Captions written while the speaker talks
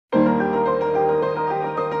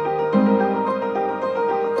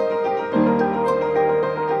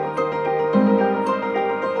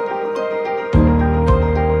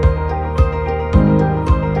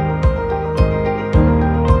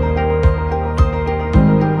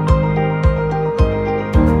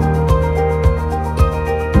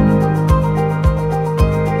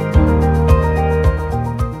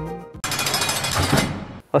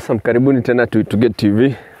Awesome, karibuni tena to Itugi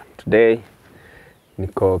TV. Today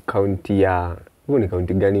niko county ya, ni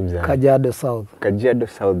county gani mzee? Kajiado South. Kajiado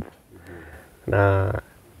South. Na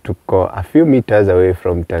tuko a few meters away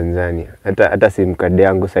from Tanzania. Hata simu kadi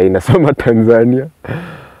yangu sasa inasoma Tanzania.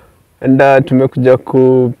 And tumekuja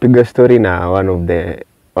kupiga story na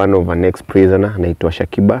one of an ex-prisoner anaitwa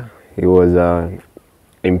Shakiba. He was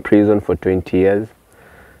in prison for 20 years.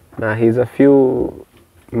 Na he's a few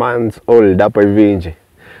months old hapo hivi nje.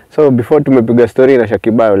 So before tumepiga story na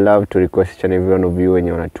Shakiba, I would love to request each and every one of you when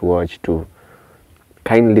you want to watch to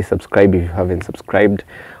kindly subscribe if you haven't subscribed.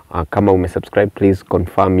 Kama umesubscribe, please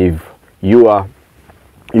confirm if you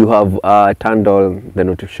have turned on the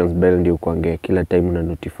notifications bell ndio kuangalia kila time una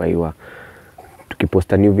notifyiwa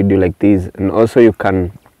tukipost a new video like this. And also you can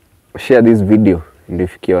share this video ndio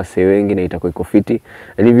ifikie wasee wengi na itakuwa iko fiti.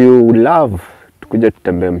 And if you would love tukuja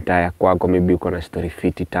tutembee mtaa kwako, maybe uko na story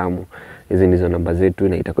fiti tamu, hizi ndizo namba zetu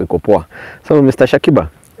na itakuwa iko poa. So Mr. Shakiba,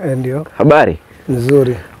 ndio. Habari?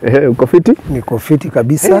 Nzuri. Uko fiti? Niko fiti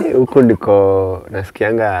kabisa. Huko ndiko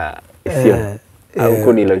nasikianga sio.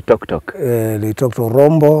 Huko ni Loitoktok. Loitoktok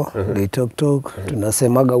Rombo, Loitoktok.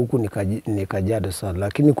 Tunasemaga huku ni Kajiado sana,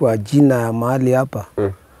 lakini kwa jina ya mahali hapa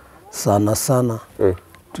sana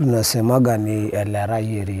tunasemaga ni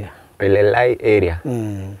LRI area. LLI area.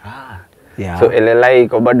 Yeah. So LLI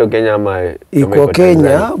iko bado Kenya ama iko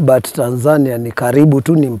Kenya, but Tanzania ni karibu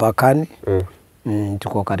tu, ni mpakani.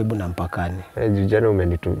 Tuko karibu na mpakani. Jana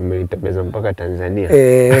umenitembeza mpaka Tanzania.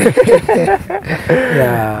 Yeah.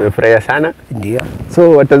 Nimefurahia sana. Ndio.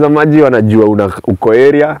 So watazamaji wanajua uko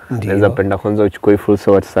area. Naweza penda kwanza uchukue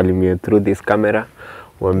fursa watusalimie through this camera.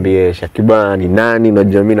 Waambie Shakiba ni nani,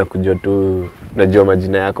 unajua mimi nakujua tu, najua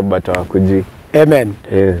majina yako but hawakuji. Amen.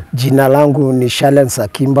 Jina langu ni Shalen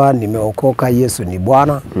Sakimba, nimeokoka, Yesu ni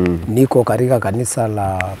Bwana. Niko katika kanisa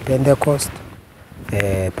la Pentecost.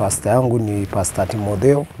 Pastor yangu ni Pastor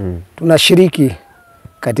Timotheo. Tunashiriki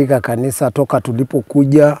katika kanisa toka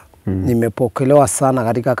tulipokuja. Nimepokelewa sana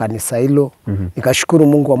katika kanisa hilo. Nikashukuru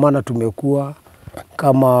Mungu kwa maana tumekuwa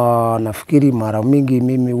kama, nafikiri mara mingi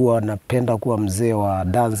mimi huwa napenda kuwa mzee wa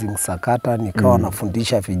dancing sakata, nikawa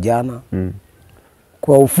nafundisha vijana.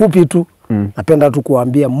 Kwa ufupi tu napenda tu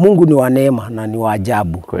kuambia Mungu ni wa neema na ni wa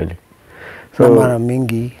ajabu. Kweli. So mara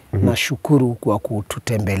mingi nashukuru kwa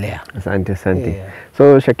kututembelea. Asante.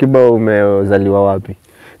 So Shakiba, umezaliwa wapi?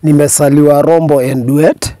 Nimezaliwa Rombo and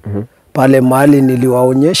Duet. Pale mahali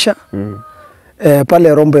niliwaonyesha.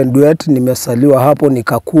 Pale Rombo and Duet nimezaliwa hapo,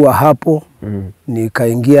 nikakua hapo.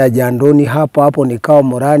 Nikaingia jandoni hapo, nikawa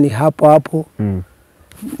morani hapo.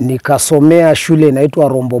 Nikasomea shule inaitwa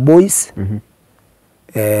Rombo Boys.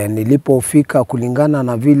 Nilipofika kulingana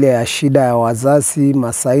na vile ya shida ya wazazi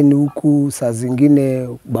masaini huku, saa zingine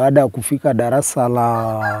baada ya kufika darasa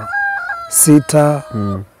la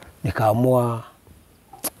 6 nikaamua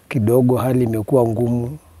kidogo hali imekuwa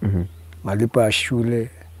ngumu, malipo ya shule,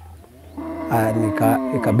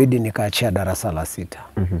 ikabidi nikaachia darasa la 6.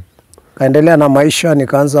 Kaendelea na maisha,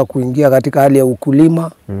 nikaanza kuingia katika hali ya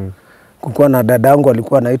ukulima. Kulikuwa na dadangu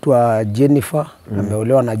alikuwa anaitwa Jennifer,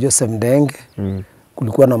 ameolewa na Joseph Ndenge.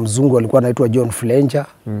 Kulikuwa na mzungu alikuwa anaitwa John Fletcher.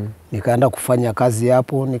 Nikaenda kufanya kazi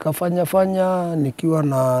hapo, nikafanya nikiwa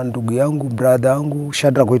na ndugu yangu, brother yangu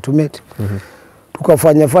Shadrack Koitumeti.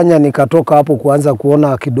 Tukafanya nikatoka hapo kuanza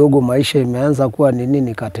kuona kidogo maisha imeanza kuwa nini,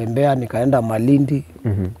 nikatembea nikaenda Malindi.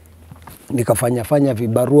 Nikafanya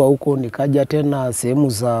vibarua huko, nikaja tena sehemu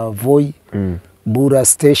za Voi, Bura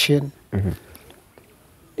Station.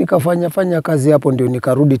 Nikafanya kazi hapo, ndio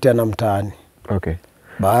nikarudi tena mtaani. Okay.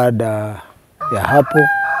 Baada ya hapo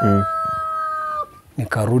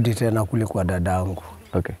nikarudi tena kule kwa dadangu.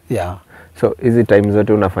 Okay. Yeah. So hizi time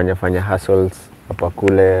zote unafanya hustles hapa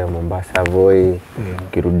kule Mombasa, Voi,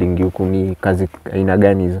 kirudingi huku, ni kazi aina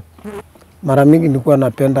gani hizo? Mara mingi nilikuwa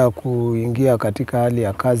napenda kuingia katika hali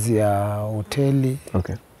ya kazi ya hoteli.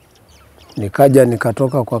 Okay. Nikaja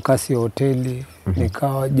nikatoka kwa kazi ya hoteli,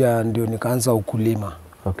 nikaja ndio nikaanza ukulima.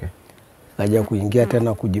 Okay. Kaja kuingia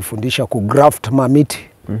tena kujifundisha kugraft mamiti.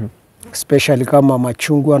 Especially kama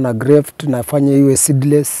machungwa na graft, nafanya iwe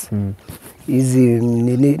seedless. Hizi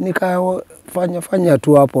nikafanya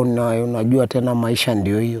tu hapo, na unajua tena maisha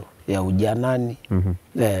ndio hiyo ya ujanani.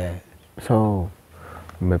 So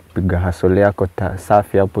umepiga hustle yako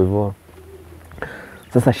safi hapo hivyo.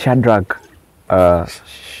 Sasa Shadrack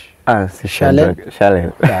Shalen.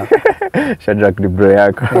 Yeah. Shadrack ni bro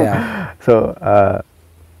yako. Yeah. So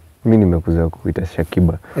mimi nimekuza kukuita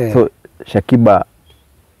Shakiba. So Shakiba,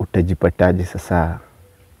 utajipataje sasa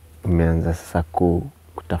umeanza sasa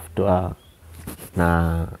kutafutwa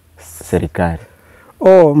na serikali?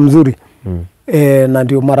 Mzuri. Na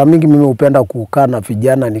ndio mara mingi mimi hupenda kukaa na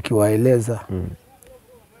vijana nikiwaeleza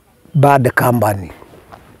bad company.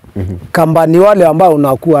 Company wale ambao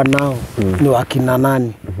unakuwa nao ni wakina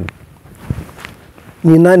nani?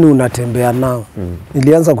 Ni nani unatembea nao?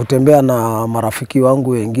 Nilianza kutembea na marafiki wangu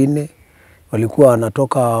wengine, walikuwa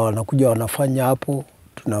wanatoka wanakuja wanafanya hapo,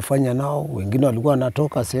 tunafanya nao. Wengine walikuwa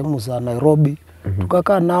wanatoka sehemu za Nairobi,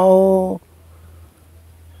 tukakaa nao.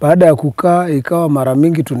 Baada ya kukaa ikawa mara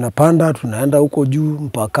mingi tunapanda, tunaenda huko juu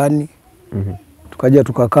mpakani. Tukaja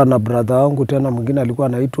tukakaa na brother wangu tena mwingine alikuwa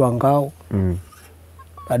anaitwa Ngao.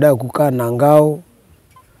 Baada ya kukaa na Ngao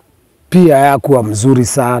pia hayakuwa mzuri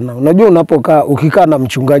sana. Unajua unapokaa ukikaa na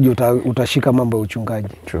mchungaji utashika mambo ya uchungaji.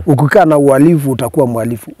 Ukikaa na uhalifu utakuwa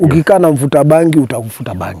mhalifu. Ukikaa na mvuta bangi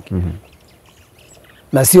utakufuta bangi.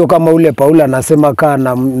 Na sio kama ule Paula anasema kaa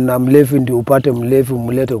na mlevi ndio upate mlevi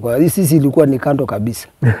umlete kwa. Sisi ilikuwa ni kando kabisa.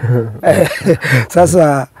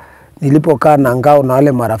 Sasa nilipokaa na Ngao na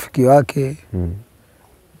wale marafiki wake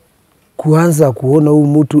kuanza kuona huyu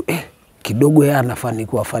mtu kidogo yeye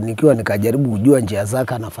anafanikiwa, nikajaribu kujua njia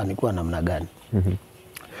zake anafanikiwa namna gani.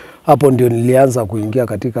 Hapo ndio nilianza kuingia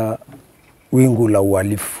katika wingu la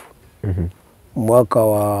uhalifu. Mwaka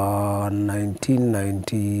wa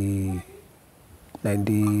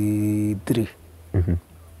 1993.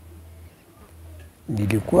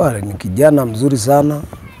 Nilikuwa ni kijana mzuri sana.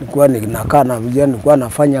 Nilikuwa ninakaa na vijana, nilikuwa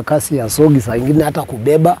nafanya kazi ya sogi saa nyingine hata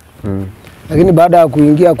kubeba. Lakini baada ya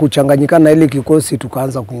kuingia kuchanganyikana ile kikosi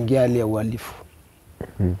tukaanza kuingia hali ya uhalifu.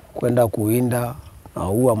 Kwenda kuinda,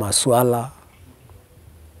 naua maswala.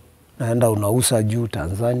 Naenda unauza juu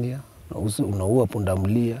Tanzania, unaua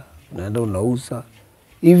pundamilia, unaenda unauza.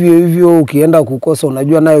 Hivyo ukienda kukosa,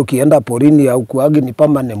 unajua nayo ukienda porini au kuagi ni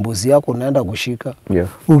pamba mbuzi yako unaenda kushika.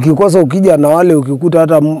 Ukikosa ukija na wale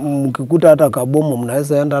ukikuta hata kabomo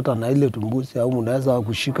mnaweza enda hata na ile tumbuzi au mnaweza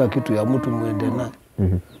kushika kitu ya mtu muende naye.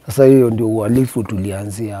 Sasa hiyo ndio uhalifu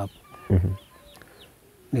tulianzia hapo.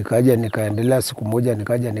 Nikaja nikaendelea siku moja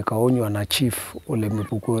nikaonywa na chief ule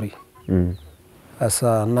Mipukuri.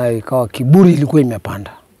 Sasa naye ikawa kiburi ilikuwa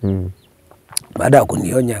imepanda. Baada ya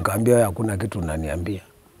kunionya nikamwambia hakuna kitu unaniambia.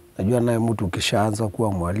 Najua naye mtu ukishaanza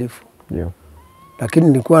kuwa mhalifu. Lakini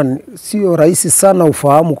nilikuwa sio rahisi sana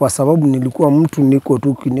ufahamu kwa sababu nilikuwa mtu niko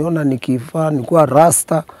tu kiniona nikifaa, nilikuwa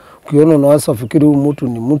rasta. Ukiona unaweza fikiri huyu mtu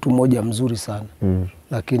ni mtu mmoja mzuri sana.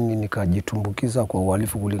 Lakini nikajitumbukiza kwa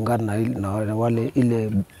uhalifu kulingana na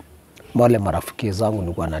wale marafiki zangu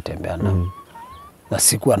nilikuwa natembea nao. Na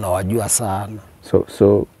sikuwa nawajua sana.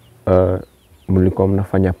 So mlikuwa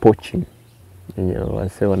mnafanya poaching?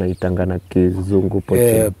 Wase wanaitanga na kizungu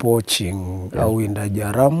poaching. Poaching au windaji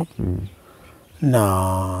haramu.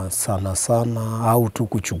 Na sana au tu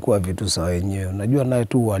kuchukua vitu za wenyewe. Unajua naye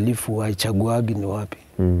tu uhalifu haichaguagi ni wapi.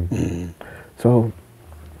 So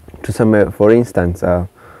tuseme for instance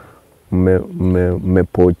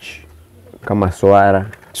poach kama swara,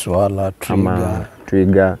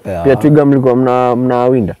 twiga. Pia twiga mlikuwa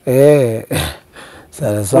mnawinda?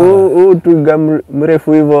 Sana. Twiga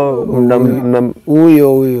mrefu hivyo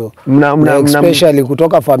huyo. Especially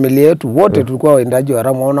kutoka familia yetu wote tulikuwa waindaji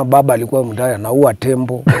haramu. Ona baba alikuwa mdaya anaua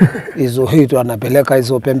tembo. Hizo hitu anapeleka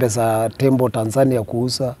hizo pembe za tembo Tanzania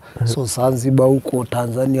kuuza. So Zanzibar huko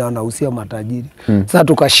Tanzania anausia matajiri. Sasa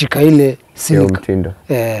tukashika ile mtindo.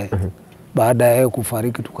 Baada ya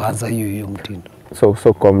kufariki tukaanza hiyo mtindo.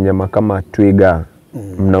 So kwa mnyama kama twiga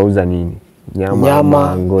mnauza nini?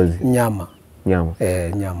 Nyama, ngozi? Nyama. Nyama.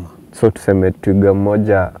 So tuseme twiga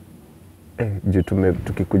mmoja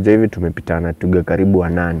tukikuja hivi tumepitana twiga karibu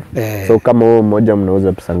 8. So kama huo mmoja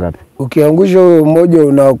mnauza pesa ngapi? Ukiangusha huo mmoja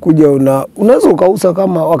unakuja unaweza ukauza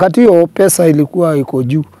kama wakati hiyo pesa ilikuwa iko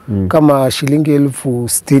juu kama shilingi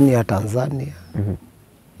 60,000 ya Tanzania.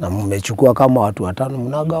 Na mmechukua kama watu 5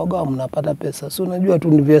 mnagawa mnapata pesa. So unajua tu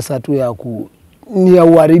ni pesa tu ni ya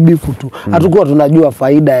uharibifu tu. Hatukuwa tunajua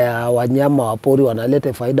faida ya wanyama wa pori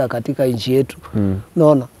wanaleta faida katika nchi yetu.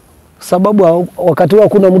 Unaona? Sababu wakati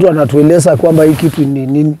hakuna mtu anatueleza kwamba hii kitu ni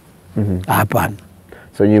nini. Hapana.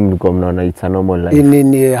 So nyinyi mlikuwa mnaona it's a normal life.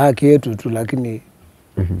 Ni haki yetu tu lakini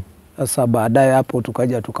sasa baadaye hapo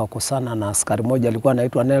tukaja tukakosana na askari mmoja alikuwa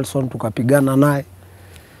anaitwa Nelson, tukapigana naye.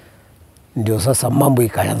 Ndio sasa mambo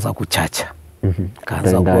ikaanza kuchacha.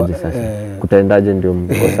 Kaanza kutaendaje ndio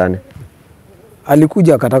mkosane?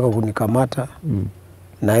 Alikuja akataka kunikamata.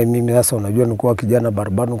 Naye mimi sasa unajua nilikuwa kijana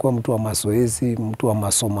barabara, nilikuwa mtu wa mazoezi, mtu wa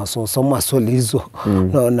masomo hizo.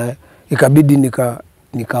 Naona ikabidi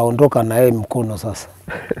nikaondoka na yeye mkono sasa.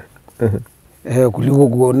 kuliko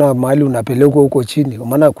kuona mahali unapelekwa huko chini. Kwa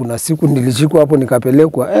maana kuna siku nilishikwa hapo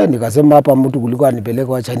nikapelekwa, nikasema hapa mtu kuliko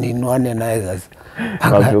anipeleka acha ninuane naye sasa.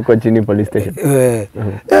 Hapo huko chini police station.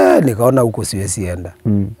 Nikaona huko siwezi enda.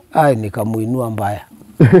 Nikamuinua mbaya.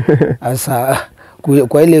 Sasa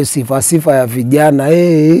kwa ile sifa ya vijana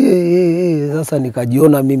sasa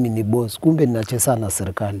nikajiona mimi ni boss, kumbe ninacheza na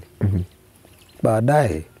serikali.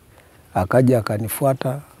 Baadaye akaja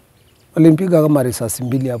akanifuata, walimpiga kama risasi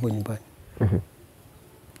 2 hapo nyumbani.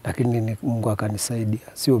 Lakini Mungu akanisaidia,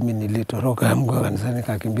 sio mimi nilitoroka, Mungu akanisaidia,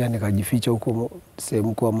 nikakimbia nikajificha huko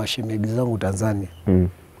sehemu kwa mashemegi zangu Tanzania.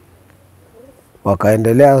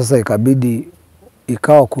 Wakaendelea sasa, ikabidi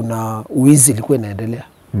ikawa kuna uizi ilikuwa inaendelea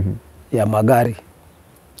ya magari.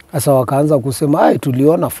 Sasa wakaanza kusema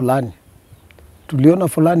tuliona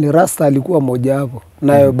fulani rasta alikuwa moja hapo.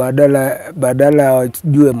 Nayo badala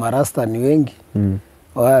wajue marasta ni wengi.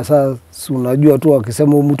 Sasa unajua tu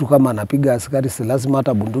wakisema mtu kama anapiga askari si lazima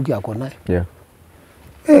hata bunduki ako naye.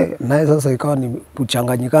 Naye sasa ikawa ni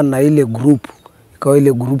kuchanganyikana na ile group. Ikawa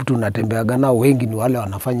ile group tunatembeaga nao wengi ni wale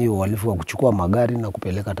wanafanya hiyo uhalifu wa kuchukua magari na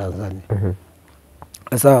kupeleka Tanzania.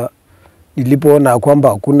 Sasa nilipoona kwamba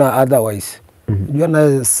hakuna otherwise. Unajua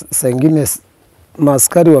na saa ingine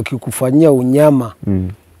maaskari wakikufanyia unyama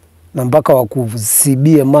na mpaka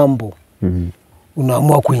wakuzibie mambo,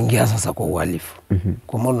 unaamua kuingia sasa kwa uhalifu.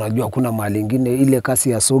 Kwa maana unajua kuna mahali ingine ile kasi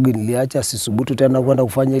ya sogi niliacha, sisubutu tena kwenda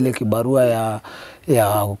kufanya ile kibarua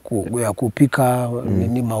ya kupika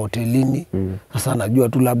nini mahotelini. Sasa najua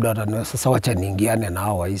tu labda sasa wacha niingiane na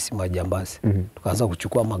hao waisi majambazi. Tukaanza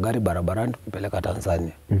kuchukua magari barabarani kupeleka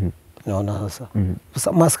Tanzania. Naona sasa.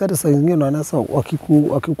 Sasa maskari saa nyingine wanaweza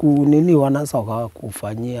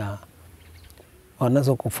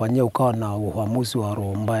wanaweza kufanyia ukawa na uamuzi wa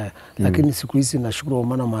roho mbaya. Lakini siku hizi nashukuru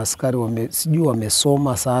maana maaskari sijui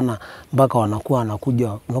wamesoma sana mpaka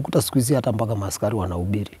wanakuja. Unakuta siku hizi hata mpaka maaskari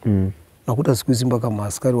wanahubiri. Unakuta siku hizi mpaka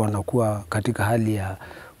maaskari wanakuwa katika hali ya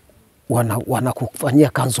wanakufanyia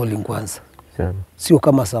counseling kwanza. Sio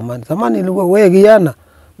kama zamani. Zamani ilikuwa wewe kijana,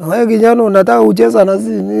 na wewe kijana unataka kucheza na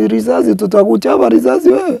risasi, tutakuchapa risasi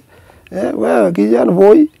wewe. Wewe kijana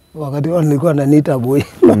boy. Wakati wao nilikuwa naniita boy.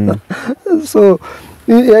 So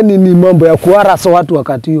yani ni mambo ya kuharasa watu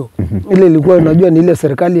wakati hiyo. Ile ilikuwa unajua ni ile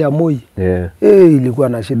serikali ya Moi. Ilikuwa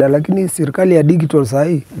na shida, lakini serikali ya digital sasa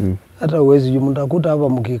hii hata uwezi mtakuta hapa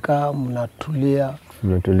mkikaa mnatulia.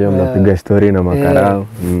 Mnapiga story na makarao.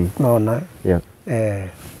 Naona.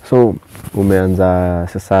 So umeanza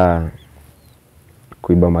sasa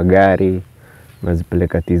kuiba magari,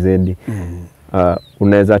 unazipeleka TZ.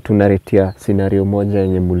 Unaweza tunaretia scenario moja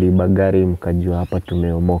yenye mliiba gari mkajua hapa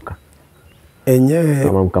tumeomoka?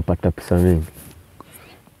 Kama mkapata pesa mingi.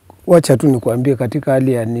 Wacha tu nikwambie katika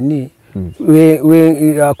hali ya nini,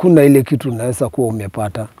 hakuna ile kitu unaweza kuwa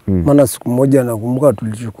umepata. Maana siku moja nakumbuka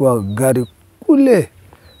tulichukua gari kule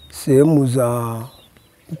sehemu za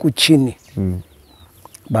huku chini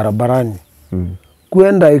barabarani.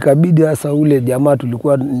 Kuenda ikabidi hasa ule jamaa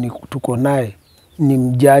tulikuwa tuko naye ni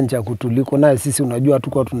mjanja kutuliko naye sisi, unajua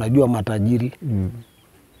tulikuwa tunajua matajiri.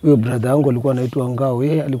 Huyo brother yangu alikuwa anaitwa Ngao,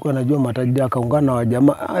 yeye alikuwa anajua matajiri, akaungana na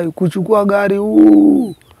wajamaa kuchukua gari.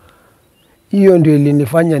 Hiyo ndio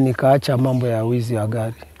ilinifanya nikaacha mambo ya wizi wa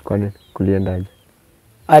gari. Kwani kuliendaje?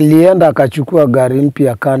 Alienda akachukua gari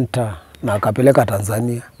mpya Kanta na akapeleka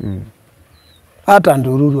Tanzania. Hata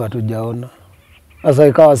ndururu hatujaona. Sasa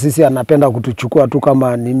ikawa sisi anapenda kutuchukua tu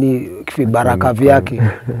kama nini vibaraka vyake.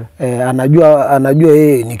 Anajua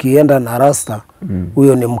yeye nikienda na rasta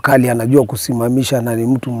huyo ni mkali, anajua kusimamisha na ni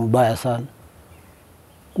mtu mbaya sana.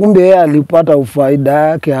 Kumbe yeye alipata ufaida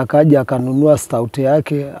yake, akaja akanunua stout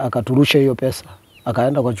yake, akaturusha hiyo pesa.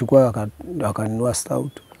 Akaenda kuchukua akanunua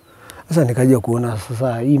stout. Sasa nikaja kuona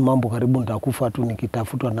sasa hii mambo karibu nitakufa tu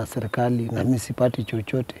nikitafutwa na serikali na mimi sipati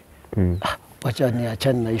chochote. Wacha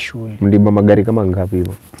niachane na hii shughuli. Mliiba magari kama ngapi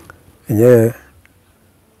hivyo?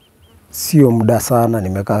 Sio muda sana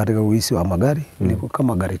nimekaa katika uizi wa magari. Niko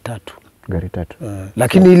kama gari 3. Gari 3.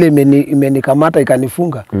 Lakini ile imenikamata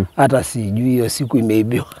ikanifunga. Hata sijui hiyo siku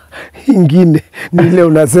imeibiwa. Ingine ni ile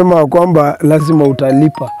unasema kwamba lazima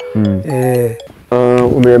utalipa.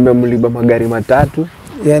 Umeambia mliiba magari 3.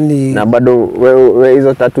 Yani na bado wewe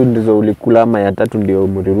hizo 3 ndizo ulikula ama ya 3 ndio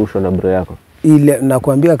mlirushwa na bro yako? Ile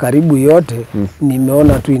nakwambia karibu yote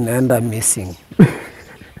nimeona tu inaenda missing.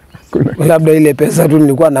 Labda ile pesa tu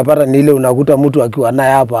nilikuwa napata ni ile unakuta mtu akiwa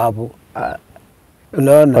naye hapo.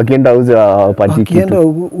 Unaona? Wakienda uze wapati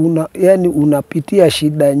kitu. Yani unapitia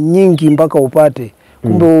shida nyingi mpaka upate.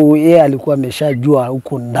 Kumbe yeye alikuwa ameshajua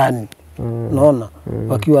huko ndani Naona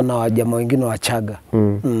wakiwa na wajamaa wengine Wachaga.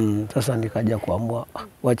 Sasa nikaja kuamua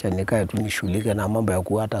wacha nikae tu nishughulike na mambo ya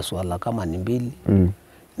kuata swala kama ni 2.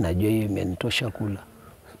 Najua hiyo imenitosha kula.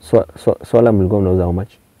 Swala mlikuwa mnauza how much?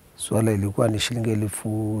 Swala ilikuwa ni shilingi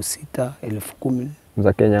 6,000, 10,000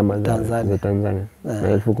 za Kenya ama za Tanzania.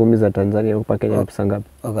 Na 10,000 za Tanzania huko Kenya ni pesa ngapi?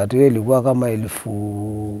 Wakati hiyo ilikuwa kama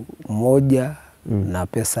 1,000 na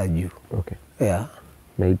pesa juu. Okay. Yeah.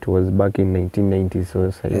 Na it was back in 1990,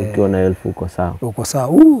 so sasa ukiwa na 1,000 uko sawa. Uko sawa.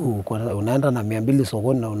 Unaenda na 200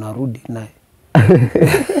 sokoni na unarudi naye.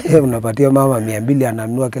 Unapatia mama 200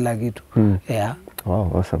 ananunua kila kitu. Yeah.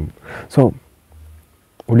 Wow, awesome. So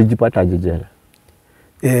ulijipata aje jela?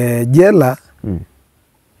 Jela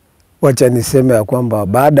wacha niseme ya kwamba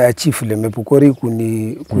baada ya Chief Lemepukori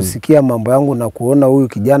kusikia mambo yangu na kuona huyu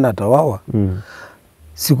kijana atawawa.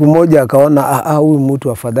 Siku moja akaona huyu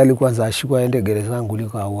mtu afadhali kwanza ashikwe aende gerezani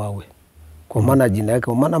kuliko auawe. Kwa maana jina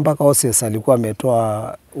yake, maana mpaka OCS alikuwa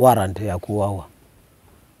ametoa warrant ya kuuawa.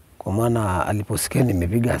 Kwa maana aliposikia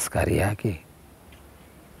nimepiga askari yake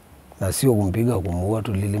na sio kumpiga kumuua,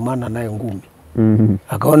 tulilimana naye ngumi.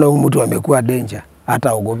 Akaona huyu mtu amekuwa danger,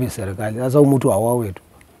 hata ogopi serikali. Sasa huyu mtu auawe tu.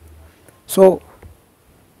 So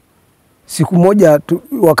siku moja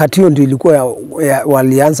wakati hiyo ndio ilikuwa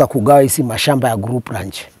walianza kugawa hizi mashamba ya group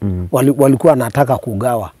ranch. Walikuwa wanataka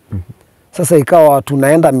kugawa. Sasa ikawa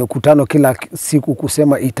tunaenda mikutano kila siku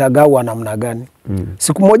kusema itagawa namna gani.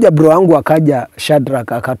 Siku moja bro wangu akaja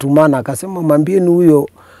Shadrack akatumana akasema mwambieni huyo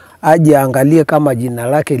aje angalie kama jina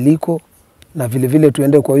lake liko na vile vile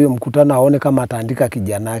tuende kwa hiyo mkutano aone kama ataandika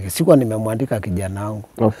kijana yake. Sikuwa nimemwandika kijana wangu.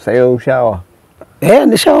 Sasa hiyo ushaoa?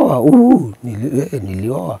 Nishaoa.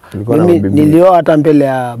 Nilioa. Mimi nilioa hata mbele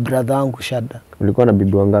ya brother wangu Shadrack. Ulikuwa na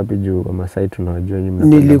bibi wangapi juu kwa Masai tunawajua nyinyi?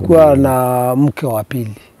 Nilikuwa na mke wa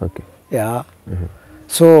pili. Okay. Yeah.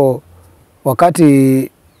 So wakati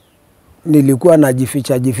nilikuwa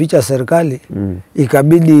najificha serikali,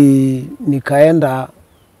 ikabidi nikaenda,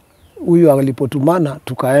 huyu alipotumana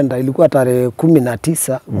tukaenda, ilikuwa tarehe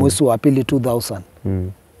 19 mwezi wa pili 2000.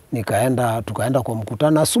 Tukaenda kwa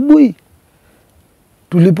mkutano asubuhi.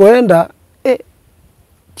 Tulipoenda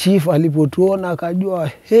Chief alipotuona akajua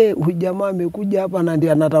huyu jamaa amekuja hapa na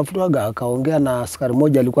ndiye anatafutwaga, akaongea na askari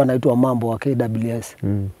mmoja alikuwa anaitwa Mambo wa KWS.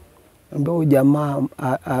 Ambao huyu jamaa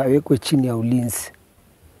awekwe chini ya ulinzi.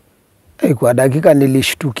 Kwa dakika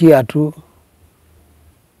nilishtukia tu,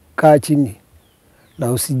 kaa chini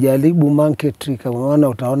na usijaribu monkey trick, maana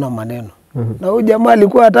utaona maneno. Na huyu jamaa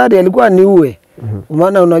alikuwa hatari, alikuwa niue.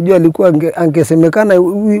 Maana unajua alikuwa angesemekana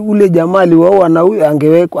ule jamaa aliwaua na huyu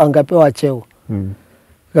angepewa cheo.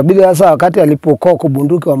 Kabidi sasa wakati alipokoa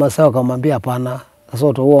kubunduki wa Masai akamwambia hapana, sasa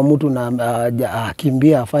utaua mtu na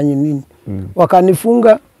akimbia afanye nini?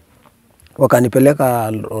 Wakanifunga,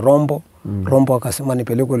 wakanipeleka Rombo. Rombo akasema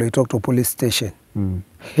nipelekwe Loitoktok police station.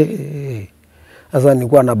 Sasa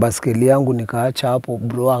nilikuwa na baskeli yangu nikaacha hapo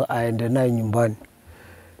bro aende naye nyumbani.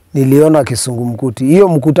 Niliona kisungumkuti. Hiyo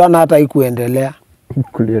mkutano hata haikuendelea.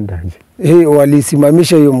 Kuliendaje?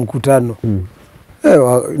 Walisimamisha hiyo mkutano.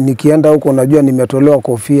 Nikienda huko unajua nimetolewa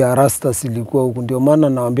kofia, rasta silikuwa huko. Ndio maana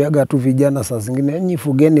nawaambiaga tu vijana saa zingine nyinyi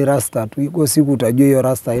fugeni rasta tu, iko siku utajua hiyo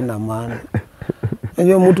rasta haina maana.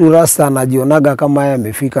 Unajua mtu rasta anajionaga kama yeye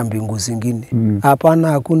amefika mbingu zingine. Hapana,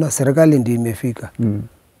 hakuna, serikali ndio imefika.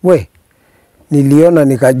 Niliona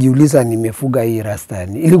nikajiuliza nimefuga hii rasta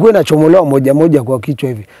yani. Ilikuwa inachomolewa moja moja kwa kichwa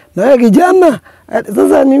hivi. Na wewe kijana,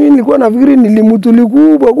 sasa mimi nilikuwa nafikiri nilimutuli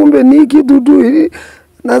kubwa, kumbe ni kitu tu.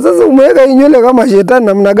 Na sasa umeweka nywele kama shetani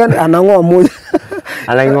namna gani? Anangoa moja.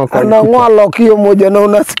 Anangoa lokio moja na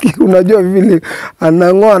unasikia unajua vile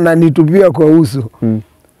anangoa na nitupia kwa uso.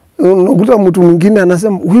 Unakuta mtu mwingine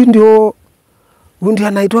anasema huyu ndio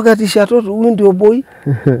anaitwa t-shirt, huyu ndio boy.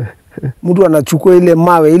 Mtu anachukua ile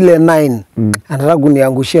mawe ile 9 anataka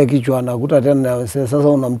kuniangushia kichwa, anakuta tena sasa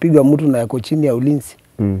unampiga mtu na yako chini ya ulinzi.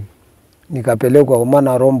 Nikapelekwa kwa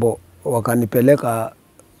maana Rombo, wakanipeleka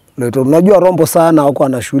Loitoktok. Unajua Rombo sana wako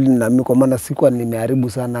na shughuli na mimi kwa maana sikuwa nimeharibu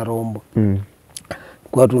sana Rombo.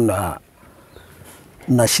 Kwa tu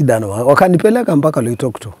na shida na wakanipeleka mpaka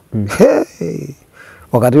Loitoktok.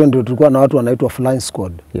 Wakati huo ndio tulikuwa na watu wanaitwa flying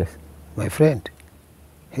squad. Yes. My friend.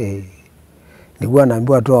 Nilikuwa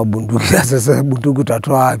naambiwa toa bunduki. Sasa bunduki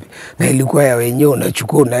utatoa wapi? Na ilikuwa ya wenyewe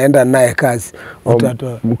unachukua unaenda naye kazi.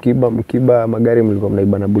 Utatoa. Mkiba magari mlikuwa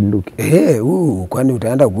mnaiba na bunduki. Kwani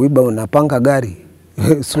utaenda kuiba unapanga gari?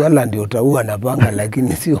 Swala ndio utaua na panga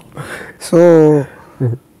lakini sio. So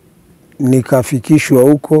nikafikishwa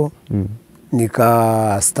huko,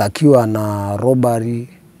 nikastakiwa na robbery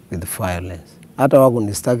with violence. Hata wako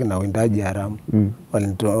nistaki na windaji haramu.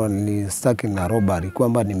 Walinistaki na robbery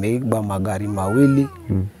kwamba nimeiba magari mawili,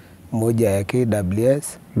 moja ya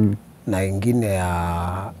KWS na ingine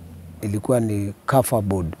ya ilikuwa ni cover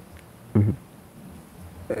board.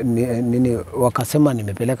 Nini wakasema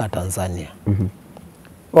nimepeleka Tanzania.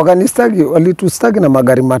 Wakanistaki, walitustaki na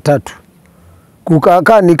magari matatu.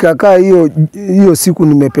 Nikakaa hiyo siku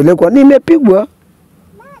nimepelekwa, nimepigwa.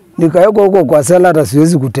 Nikawekwa huko kwa sala, hata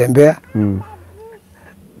siwezi kutembea.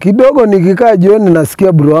 Kidogo nikikaa jioni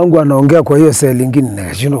nasikia bro wangu anaongea kwa hiyo seli nyingine,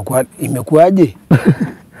 nikashindwa kwa imekuaje?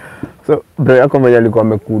 So bro yako mwenye alikuwa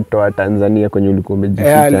amekutoa Tanzania kwenye ulikuwa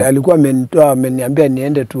umejificha? Alikuwa amenitoa,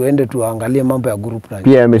 ameniambia tuende tuangalie mambo ya group life.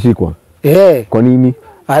 Pia ameshikwa? Kwa nini?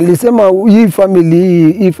 Alisema hii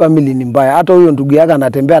family ni mbaya. Hata huyo ndugu yake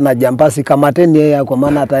anatembea na jambasi, kamateni yeye kwa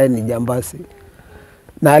maana hata yeye ni jambasi.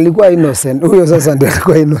 Na alikuwa innocent. Huyo sasa ndiye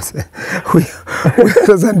alikuwa innocent. Huyo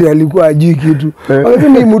sasa ndiye alikuwa ajui kitu.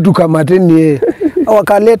 Lakini mtu kamateni yeye.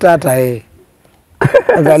 Wakaleta hata yeye.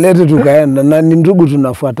 Akaleta tukaenda na ni ndugu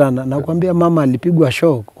tunafuatana. Nakwambia mama alipigwa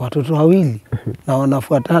shock, watoto wawili na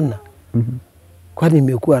wanafuatana. Kwani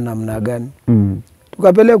imekuwa namna gani?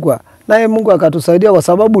 Tukapelekwa. Naye Mungu akatusaidia kwa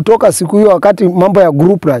sababu toka siku hiyo wakati mambo ya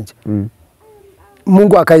group ranch.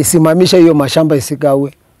 Mungu akaisimamisha hiyo mashamba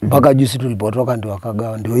isikawe. Mpaka juzi tulipotoka ndio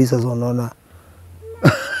wakagawa. Ndio hii sasa unaona.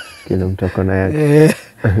 Kila mtu ako na yake.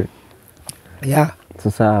 Yeah.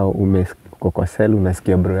 Sasa uko kwa seli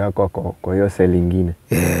unasikia bro yako kwa hiyo seli nyingine.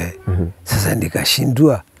 Sasa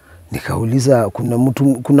nikashindwa. Nikauliza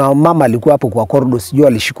kuna mama alikuwa hapo kwa corridor, sijui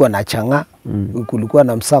alishikwa na changa. Kulikuwa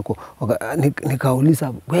na msako.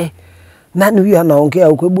 Nikauliza, "We, nani huyu anaongea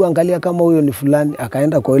huko? Hebu angalia kama huyo ni fulani."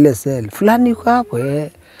 Akaenda kwa ile seli. "Fulani yuko hapo."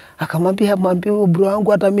 Akamwambia bro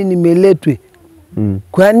wangu hata mimi nimeletwe.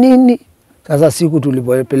 Kwa nini? Sasa siku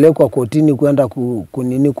tulipopelekwa kotini kwenda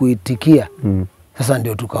kuitikia. Sasa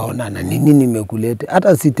ndio tukaona na nini nimekulete.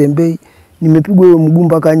 Hata sitembei, nimepigwa hiyo mguu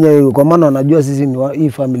mpaka nyayo, kwa maana wanajua sisi hii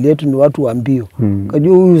familia yetu ni watu wa mbio.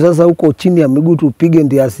 Kajua huyu sasa huko chini ya miguu tupige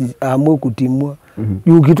ndio aamue kutimua.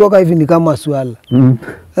 Ukitoka hivi ni kama swala.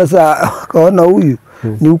 Sasa kaona huyu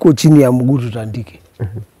ni huko chini ya mguu tutandike.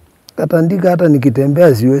 Katandika hata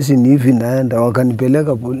nikitembea siwezi, ni hivi naenda.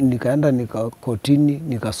 Wakanipeleka, nikaenda kotini,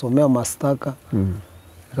 nikasomea mashtaka.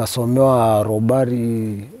 Nikasomewa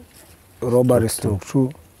robbery stroke 2.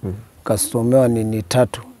 Kasomewa ni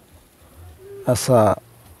 3. Sasa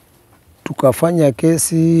tukafanya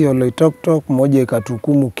kesi hiyo Loitoktok, moja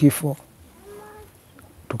ikatuhukumu kifo.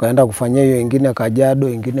 Tukaenda kufanyia hiyo ingine Kajiado,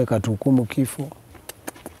 ingine ikatuhukumu kifo.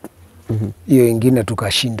 Hiyo ingine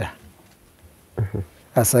tukashinda.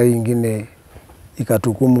 Sasa hii ingine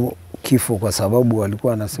ikatuhukumu kifo kwa sababu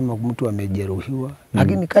walikuwa wanasema mtu amejeruhiwa.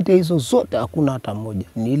 Lakini kati ya hizo zote hakuna hata moja.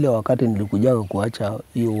 Ni ile wakati nilikuja kuacha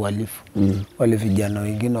hiyo uhalifu. Wale vijana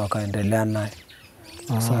wengine wakaendelea naye.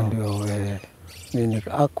 Sasa ndio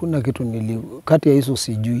hakuna kitu kati ya hizo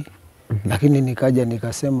sijui. Lakini nikaja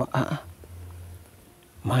nikasema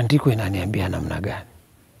maandiko inaniambia namna gani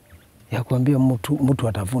ya kuambia mtu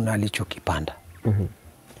atavuna alichokipanda.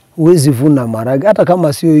 Huwezi vuna maragi hata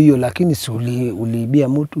kama sio hiyo, lakini si uliibia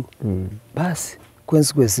mtu. Basi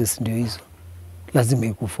consequences ndio hizo, lazima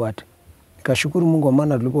ikufuate. Nikashukuru Mungu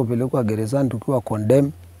maana tulipopelekwa gerezani tukiwa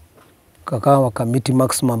condemn, kakaa wakamiti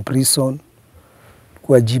maximum prison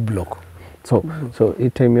kwa G block. So hii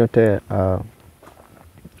time yote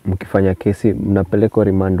mkifanya kesi mnapelekwa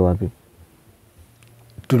remand wapi?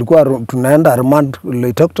 Tulikuwa tunaenda remand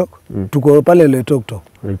Loitoktok. Tuko pale Loitoktok.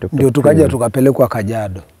 Ndio tukaja tukapelekwa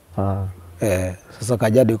Kajiado. Sasa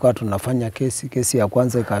Kajiado ikawa tunafanya kesi ya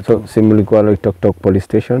kwanza ikatu. So si mlikuwa Loitoktok police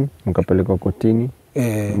station, mkapelekwa kotini,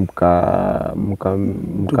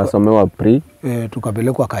 mkasomewa pre,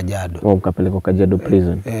 tukapelekwa Kajiado. Mkapelekwa Kajiado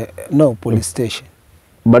prison. No, police station.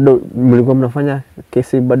 Bado mlikuwa mnafanya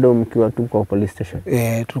kesi bado mkiwa tu kwa police station?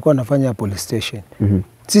 Tulikuwa nafanya police station.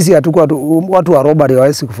 Sisi hatukuwa watu wa robbery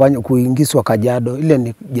hawezi kuingizwa Kajiado, ile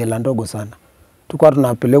ni jela ndogo sana.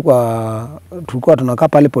 Tulikuwa tunakaa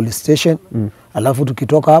pale police station. Alafu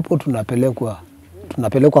tukitoka hapo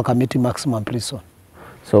tunapelekwa Kamiti maximum prison.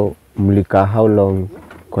 So mlikaa how long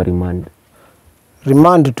kwa remand?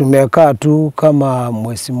 Remand tumekaa tu kama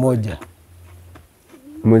mwezi moja.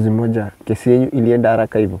 Mwezi moja? Kesi yenu ilienda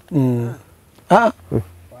haraka hivyo?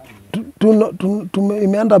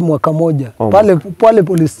 Imeenda mwaka moja. Pale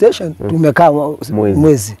police station tumekaa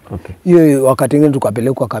mwezi. Hiyo wakati mwingine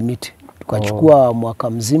tukapelekwa Kamiti. Tukachukua mwaka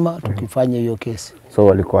mzima tukifanya hiyo kesi. So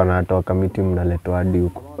walikuwa wanatoa Kamiti, mnaletwa hadi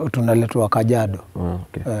huko? Tunaletwa Kajiado.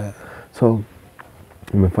 So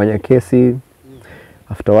umefanya kesi,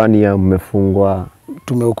 after 1 year mmefungwa,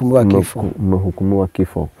 tumehukumiwa kifo. Mmehukumiwa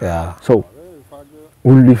kifo. So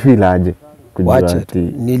ulifeel aje kujua ati?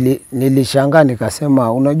 Nilishangaa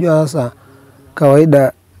nikasema, unajua sasa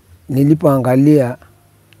kawaida nilipoangalia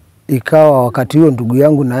ikawa wakati huo ndugu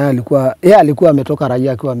yangu na yeye alikuwa ametoka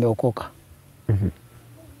raia akiwa ameokoka.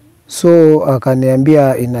 So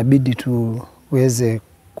akaniambia inabidi tuweze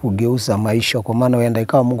kugeuza maisha kwa maana huenda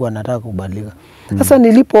ikawa Mungu anataka kubadilika. Sasa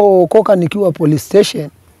nilipookoka nikiwa police station,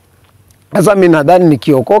 sasa mimi nadhani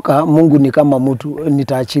nikiokoka Mungu ni kama mtu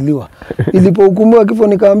nitaachiliwa. Nilipohukumiwa kifo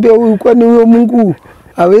nikaambia huyu kwani huyo Mungu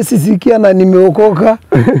hawezi sikia na nimeokoka?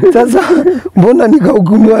 Sasa mbona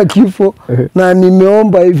nikahukumiwa kifo na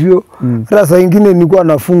nimeomba hivyo? Sasa ingine nilikuwa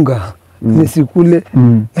nafunga nisikule.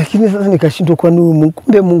 Lakini sasa nikashindwa kwani huyu Mungu,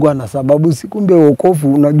 kumbe Mungu ana sababu, si kumbe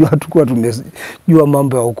wokovu, unajua tukua tumejua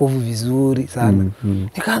mambo ya wokovu vizuri sana.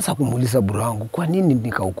 Nikaanza kumuuliza bro wangu, kwa nini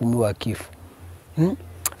nikahukumiwa kifo?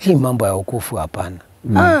 Hii mambo ya wokovu hapana.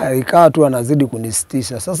 Ikawa tu anazidi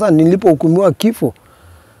kunistisha. Sasa nilipohukumiwa kifo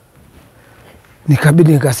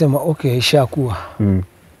nikabidi nikasema okay, ishakuwa.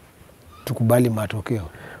 Tukubali matokeo.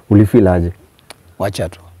 Ulifeel aje? Wacha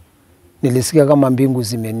tu. Nilisikia kama mbingu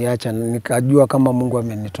zimeniacha, nikajua kama Mungu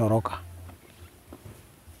amenitoroka.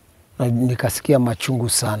 Na nikasikia machungu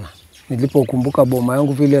sana. Nilipokumbuka boma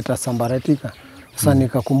yangu vile itasambaratika. Sasa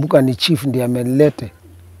nikakumbuka ni chief ndiye amelete.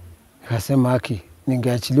 Nikasema haki,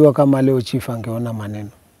 ningeachiliwa kama leo chief angeona maneno.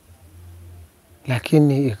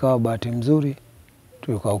 Lakini ikawa bahati mzuri,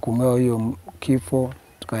 tukahukumiwa hiyo kifo,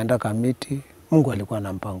 tukaenda kamiti. Mungu alikuwa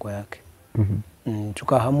na mpango yake.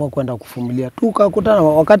 Tukahamua kwenda kufumilia. Tukakutana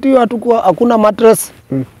wakati hiyo hakuna mattress.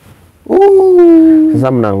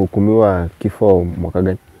 Sasa mnahukumiwa kifo mwaka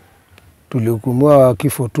gani? Tulihukumiwa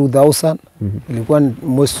kifo 2000. Ilikuwa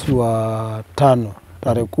mwezi wa 5,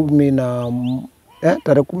 tarehe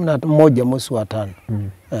 11 mwezi wa 5.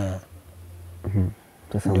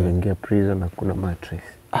 Sasa unaingia prison na kuna mattress.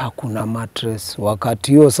 Hakuna mattress.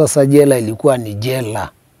 Wakati hiyo sasa jela ilikuwa ni jela.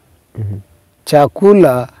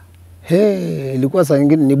 Chakula ilikuwa saa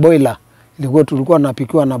nyingine ni boiler. Tulikuwa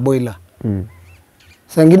napikiwa na boiler.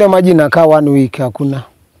 Saa nyingine maji inakaa 1 week hakuna.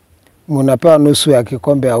 Unapewa nusu ya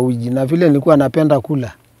kikombe ya uji. Na vile nilikuwa napenda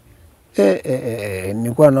kula.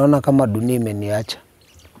 Nilikuwa naona kama dunia imeniacha.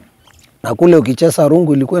 Na kule ukicheza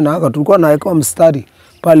rungu ilikuwa inawaka, tulikuwa naweka mstari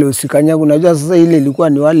pale usikanyagu. Unajua sasa ile ilikuwa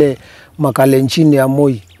ni wale makalenchini ya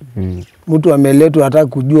Moi. Mtu ameletwa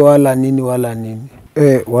hataki kujua wala nini.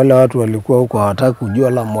 Wale watu walikuwa huko hawataki kujua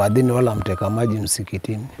wala muadhini wala mteka maji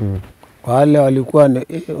msikitini. Wale walikuwa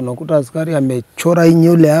unakuta askari amechora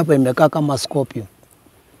inyule hapa imekaa kama scorpion.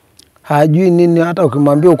 Hajui nini, hata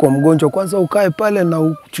ukimwambia uko mgonjwa kwanza ukae pale na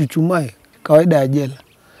uchuchumae, kawaida ya jela.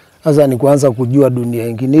 Sasa ni kuanza kujua dunia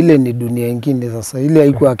nyingine. Ile ni dunia nyingine sasa. Ile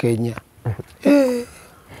haikuwa Kenya.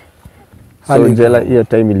 So jela hiyo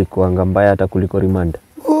time ilikuwa mbaya hata kuliko remand.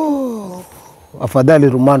 Afadhali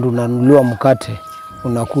remand unanunuliwa mkate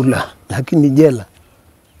unakula, lakini jela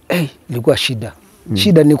ilikuwa shida.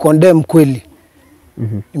 Shida ni condemn kweli.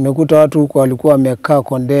 Nimekuta watu huko walikuwa wamekaa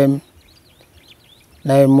condemn.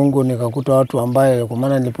 Naye Mungu nikakuta watu ambaye kwa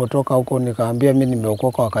maana nilipotoka huko nikaambia mimi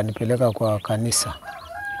nimeokoka, wakanipeleka kwa kanisa.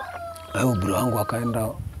 Au bro wangu akaenda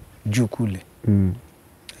juu kule.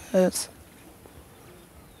 Yes.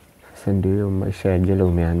 Sasa ndio maisha ya jela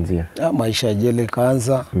umeanzia. Maisha ya jela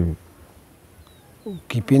ikaanza.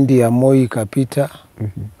 Kipindi ya Moi ikapita.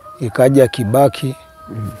 Ikaja Kibaki.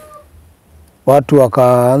 Watu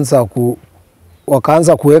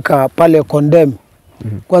wakaanza kuweka pale condemn.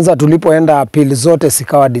 Kwanza tulipoenda appeal zote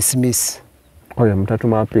sikawa dismiss.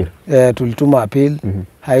 Mtatuma appeal? Tulituma appeal.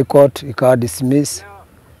 High court ikawa dismiss.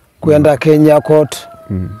 Kuenda Kenya court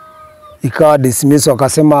ikawa dismiss.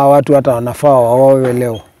 Wakasema watu hata wanafaa waowe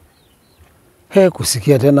leo.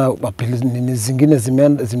 Kusikia tena appeal zingine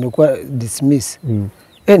zimekuwa dismiss.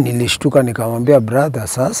 Nilishtuka nikamwambia brother,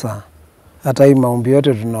 sasa hata hii maombi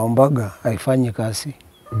yote tunaombaga haifanyi kazi.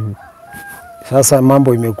 Sasa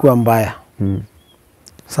mambo imekuwa mbaya.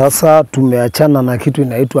 Sasa tumeachana na kitu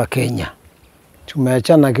inaitwa Kenya.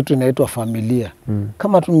 Tumeachana na kitu inaitwa familia.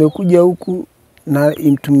 Kama tumekuja huku na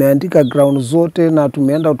tumeandika ground zote na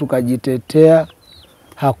tumeenda tukajitetea,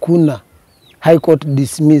 hakuna. High court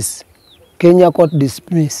dismiss. Kenya court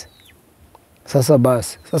dismiss. Sasa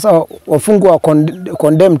basi. Sasa wafungwa wa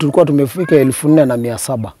condemn tulikuwa tumefika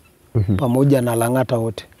 4,700 pamoja na Lang'ata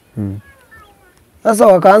wote. Sasa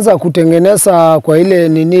wakaanza kutengeneza kwa ile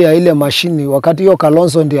nini ya ile mashini. Wakati hiyo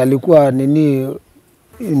Kalonzo ndiye alikuwa nini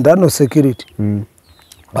internal security.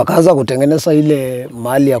 Wakaanza kutengeneza ile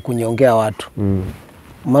mahali ya kunyongea watu.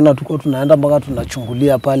 Maana tuko tunaenda mpaka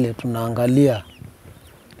tunachungulia pale, tunaangalia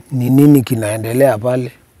ni nini kinaendelea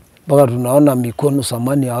pale. Mpaka tunaona mikono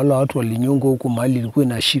samani ya wale watu walinyongwa huko mahali ilikuwa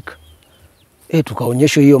inashika.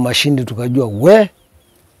 Tukaonyeshwa hiyo mashini tukajua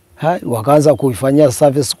wakaanza kuifanyia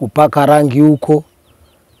service, kupaka rangi huko.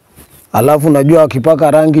 Alafu najua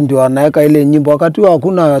akipaka rangi ndio wanaweka ile nyimbo, wakati huo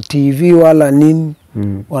hakuna TV wala nini.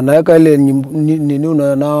 Wanaweka ile nini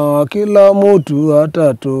na kila mtu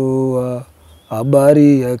atatoa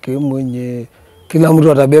habari yake mwenye, kila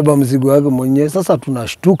mtu atabeba mzigo wake mwenye. Sasa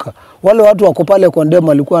tunashtuka, wale watu wako pale Kondema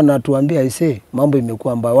walikuwa anatuambia ise mambo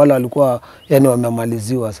imekuwa mbaya, wale walikuwa yani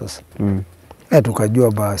wamemaliziwa sasa.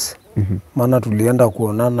 Tukajua basi. Maana tulienda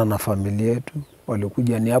kuonana na familia yetu,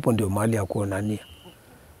 walikuja ni hapo ndio mahali ya kuonania.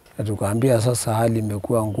 Tukaambia sasa hali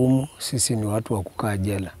imekuwa ngumu, sisi ni watu wa kukaa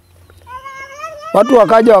jela. Watu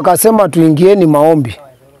wakaja wakasema tuingieni maombi.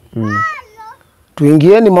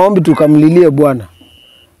 Tuingieni maombi tukamlilie Bwana.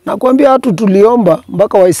 Nakwambia watu tuliomba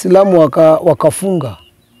mpaka Waislamu wakafunga.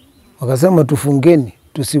 Wakasema tufungeni,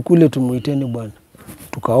 tusikule tumuiteni Bwana.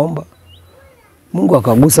 Tukaomba. Mungu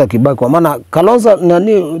akagusa Kibaki, kwa maana Kalonzo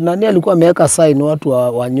nani alikuwa ameweka sign watu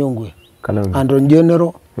wanyongwe. Andro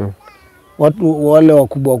General. Watu wale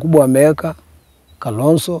wakubwa wameweka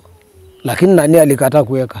Kalonzo, lakini nani alikataa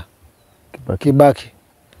kuweka? Kibaki.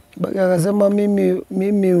 Kibaki akasema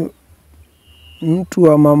mimi mtu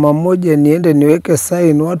wa mama moja niende niweke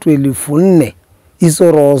sign watu 4,000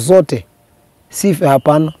 hizo roho zote sife?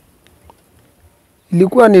 Hapana.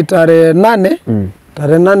 Ilikuwa ni tarehe 8.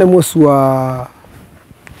 Tarehe 8 mwezi wa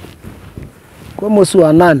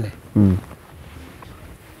 8.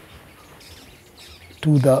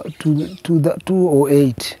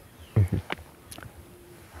 208.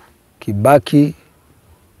 Kibaki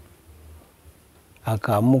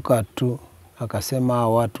akaamuka tu akasema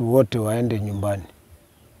watu wote waende nyumbani.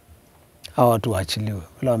 Hao watu waachiliwe.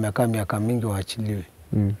 Wala wamekaa miaka mingi waachiliwe.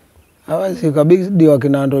 Hawezi kabidi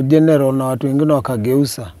wakina Andro General na watu wengine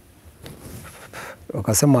wakageuza.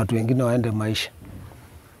 Wakasema watu wengine waende maisha.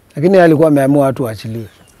 Lakini alikuwa ameamua watu waachiliwe.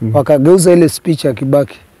 Wakageuza ile speech ya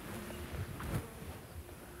Kibaki.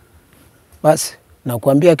 Basi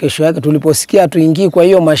nakwambia kesho yake tuliposikia tuingii kwa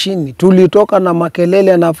hiyo mashini, tulitoka na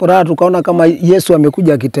makelele na furaha, tukaona kama Yesu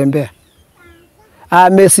amekuja akitembea.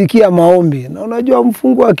 Amesikia maombi. Na unajua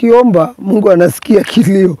mfungu akiomba, Mungu anasikia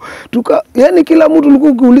kilio. Yani kila mtu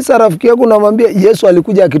ulikuwa ukiuliza rafiki yako unamwambia Yesu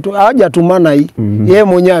alikuja hajatumana hii. Yeye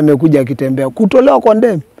mwenyewe amekuja akitembea. Kutolewa kwa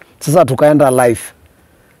ndemi. Sasa tukaenda live.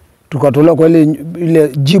 Tukatolewa kwa ile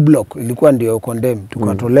G block ilikuwa ndio Kondem.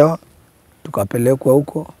 Tukatolewa, tukapelekwa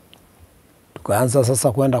huko. Tukaanza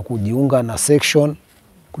sasa kwenda kujiunga na section,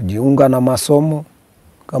 kujiunga na masomo.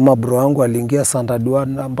 Kama bro wangu aliingia standard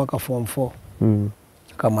 1 mpaka form 4.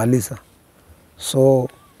 Kamaliza. So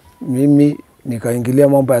mimi nikaingilia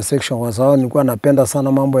mambo ya section kwa sababu nilikuwa napenda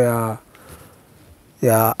sana mambo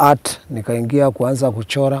ya art. Nikaingia kuanza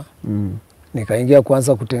kuchora. Nikaingia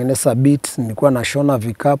kuanza kutengeneza beats. Nilikuwa nashona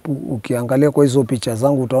vikapu. Ukiangalia kwa hizo picha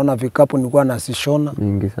zangu utaona vikapu nilikuwa nasishona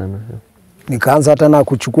mingi sana. Nikaanza tena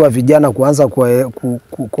kuchukua vijana kuanza kwa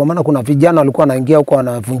maana kuna vijana walikuwa wanaingia huko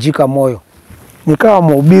wanavunjika moyo. Nikawa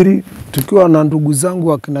mhubiri tukiwa na ndugu zangu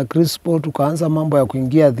wakina Crispo, tukaanza mambo ya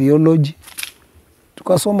kuingia theology.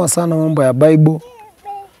 Tukasoma sana mambo ya Bible.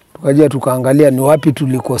 Tukaja tukaangalia ni wapi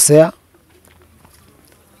tulikosea.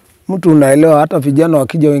 Mtu unaelewa hata vijana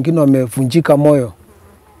wakija wengine wamevunjika moyo.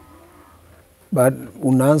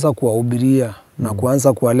 Unaanza kuwahubiria na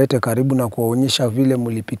kuanza kuwalete karibu na kuwaonyesha vile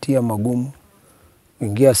mlipitia magumu.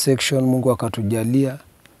 Ingia section, Mungu akatujalia.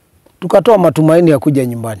 Tukatoa matumaini ya kuja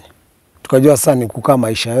nyumbani. Tukajua sasa ni kukaa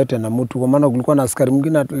maisha yote na mtu, kwa maana kulikuwa na askari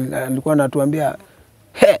mwingine alikuwa anatuambia,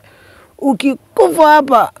 ukikufa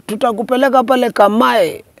hapa tutakupeleka pale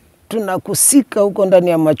Kamae, tunakusika huko ndani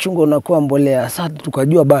ya machungo unakuwa mbolea. Sasa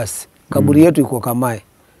tukajua basi kaburi yetu iko Kamae.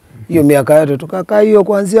 Hiyo miaka yote tukakaa hiyo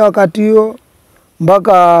kuanzia wakati hiyo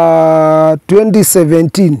mpaka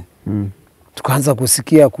 2017. Tukaanza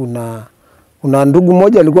kusikia kuna ndugu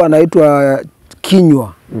mmoja alikuwa anaitwa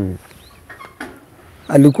Kinywa.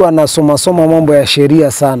 Alikuwa anasoma mambo ya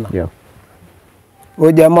sheria sana.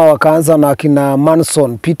 Wao jamaa wakaanza na kina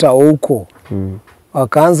Manson Peter huko.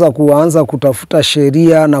 Wakaanza kutafuta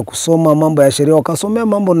sheria na kusoma mambo ya sheria. Wakasomea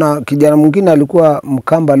mambo na kijana mwingine alikuwa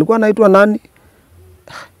Mkamba, alikuwa anaitwa nani?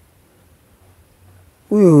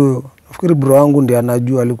 Huyo nafikiri bro wangu ndiye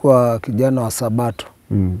anajua, alikuwa kijana wa Sabato.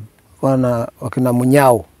 Wakina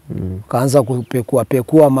Munyao. Wakaanza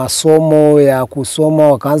kupekua masomo ya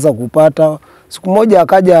kusoma, wakaanza kupata. Siku moja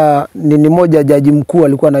akaja moja jaji mkuu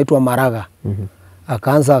alikuwa anaitwa Maraga.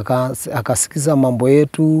 Akaanza akasikiza mambo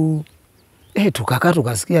yetu. Tukakaa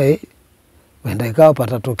tukasikia wenda ikawa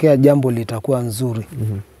patatokea jambo litakuwa nzuri.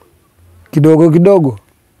 Kidogo kidogo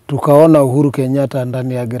tukaona Uhuru Kenyatta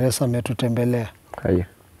ndani ya gereza ametutembelea.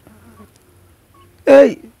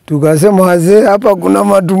 Tukasema wazee hapa kuna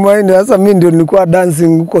matumaini. Sasa mimi ndio nilikuwa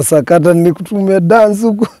dancing huko Sakata, nikutume dance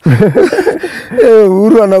huko.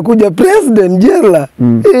 Uhuru anakuja president jela.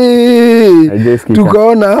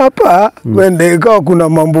 Tukaona hapa wende ikawa kuna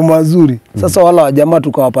mambo mazuri. Sasa wala wajamaa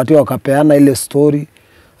tukawapatia wakapeana ile story.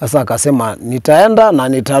 Sasa akasema nitaenda na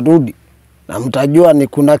nitarudi. Na mtajua ni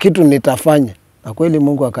kuna kitu nitafanya. Na kweli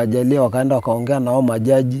Mungu akajalia, wakaenda wakaongea na hao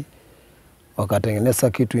majaji. Wakatengeneza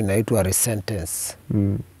kitu inaitwa resentence.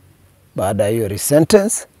 Baada hiyo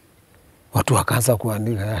resentence, watu wakaanza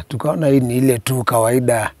kuandika. Tukaona hii ni ile tu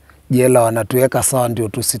kawaida, jela wanatuweka sawa ndio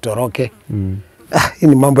tusitoroke. Hii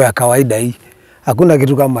ni mambo ya kawaida hii. Hakuna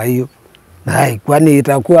kitu kama hiyo. Kwani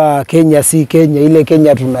itakuwa Kenya si Kenya, ile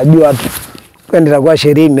Kenya tunajua tu. Kwani itakuwa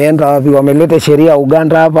sheria imeenda wapi? Wameleta sheria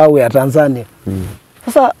Uganda hapa au ya Tanzania?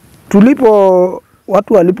 Sasa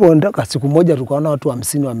watu walipoondoka siku moja tukaona watu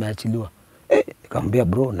 50 wameachiliwa. Nikamwambia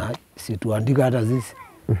bro, na si tuandika hata sisi.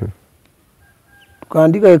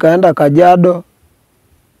 Tukaandika ikaenda Kajiado.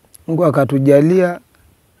 Mungu akatujalia.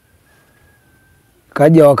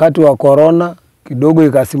 Kaja wakati wa corona kidogo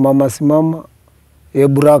ikasimama.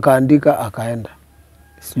 Ebura akaandika akaenda.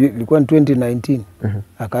 Ilikuwa ni 2019.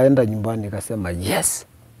 Akaenda nyumbani akasema yes.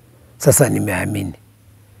 Sasa nimeamini.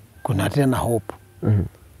 Kuna tena hope.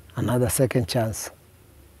 Another second chance.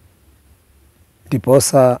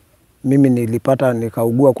 Ndiposa mimi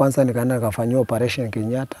nikaugua kwanza, nikaenda nikafanywa operation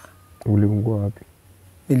Kenyatta. Uliugua wapi?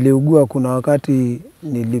 Niliugua kuna wakati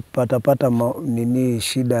nilipata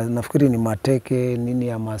shida, nafikiri ni mateke nini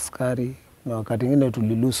ya maskari, na wakati mwingine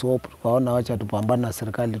tulilose hope, tukaona wacha tupambane na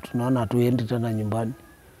serikali, tunaona hatuendi tena nyumbani.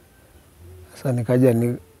 Sasa nikaja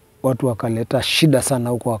watu wakaleta shida sana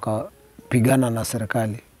huko, wakapigana na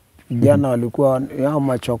serikali. Vijana walikuwa yao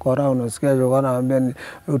machokora, unasikia chokora anambia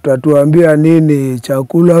utatuambia nini,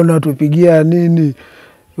 chakula unatupigia nini?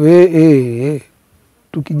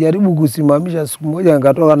 Tukijaribu kusimamisha, siku moja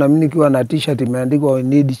nikatoka na mimi nikiwa na t-shirt imeandikwa we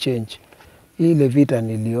need change. Ile vita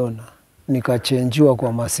niliona, nikachenjiwa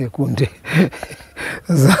kwa masekunde.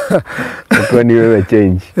 Kwa ni wewe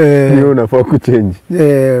change. Ni unafaa kuchange.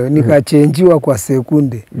 Nikachenjiwa kwa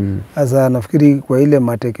sekunde. Sasa nafikiri kwa ile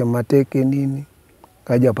mateke nini,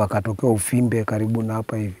 kaja pakatokea ufimbe karibu na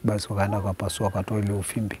hapa hivi, basi wakaenda kapasua katoa ile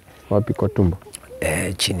ufimbe. Wapi kwa tumbo?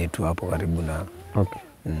 Chini tu hapo karibu na. Okay.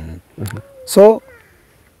 So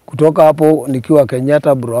kutoka hapo nikiwa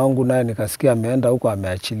Kenyatta, bro wangu naye nikasikia ameenda huko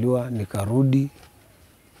ameachiliwa, nikarudi,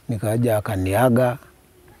 nikaja akaniaga,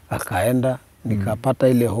 akaenda, nikapata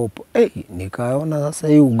ile hope. Nikaona sasa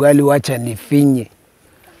hii ugali wacha nifinye.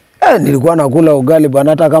 Nilikuwa nakula ugali bwana,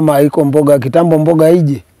 hata kama haiko mboga, kitambo mboga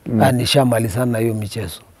ije. Nishamalizana hiyo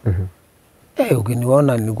michezo.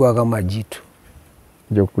 Ukiniona nilikuwa kama jitu.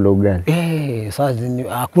 Ndio kula ugali. Sasa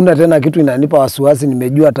hakuna tena kitu inanipa wasiwasi,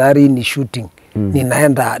 nimejua tayari ni shooting.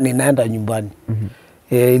 Ninaenda nyumbani.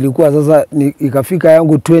 Ilikuwa sasa ikafika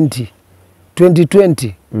yangu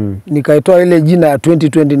 2020. Nikaitoa ile jina ya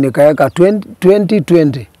 2020 nikaweka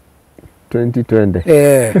 2020.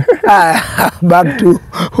 2020. Back to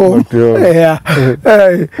home.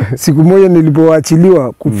 Siku moja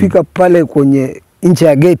nilipoachiliwa kufika pale kwenye nje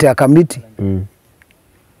ya gate ya Kamiti.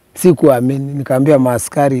 Sikuamini, nikaambia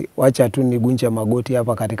maaskari wacha tu nigunje magoti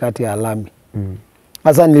hapa katikati ya lami.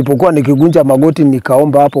 Sasa nilipokuwa nikigunja magoti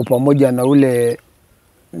nikaomba hapo pamoja na ule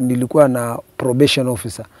nilikuwa na probation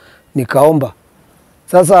officer. Nikaomba.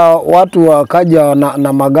 Sasa watu wakaja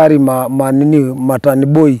na magari matani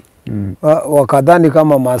boy. Wakadhani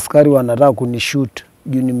kama maaskari wanataka kunishoot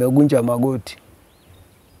juu nimegunja magoti.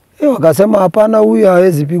 Wakasema hapana, huyu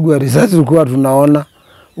hawezi pigwa risasi, tulikuwa tunaona.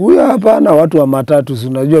 Huyu hapana, watu wa matatu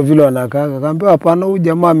unajua vile wanakaa. Akaambia hapana, huyu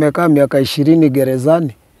jamaa amekaa miaka 20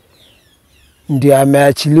 gerezani. Ndiye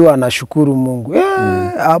ameachiliwa, nashukuru Mungu.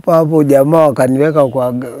 Hapo jamaa wakaniweka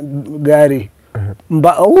kwa gari.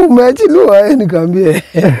 Umeachiliwa? Nikamwambia.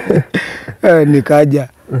 Nikaja.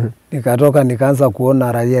 Nikatoka nikaanza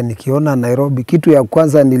kuona raia, nikiona Nairobi. Kitu ya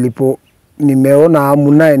kwanza nimeona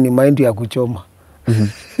hamu naye ni mahindi ya kuchoma.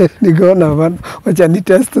 Nikaona bana, wacha ni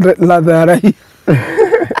test ladha ya raia.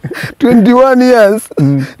 21 years.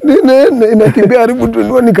 Inakimbia karibu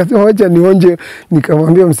 21, nikasema wacha nionje.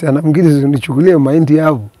 Nikamwambia msichana mwingine nichukulie mahindi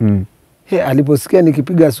hapo. Aliposikia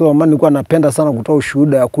nikipiga soa, maana nilikuwa napenda sana kutoa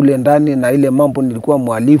ushuhuda ya kule ndani na ile mambo, nilikuwa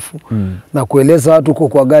mwalifu na kueleza watu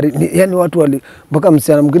kwa gari. Yani watu mpaka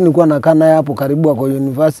msichana mwingine nilikuwa nakaa naye hapo karibu kwa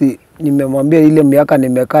university, nimemwambia ile miaka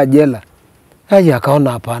nimekaa jela.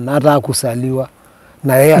 Akaona hapana, hata hakusaliwa.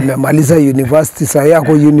 Na yeye amemaliza university, sasa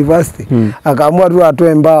yako university. Akaamua tu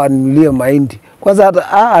atoe mbao aninulie mahindi. Kwanza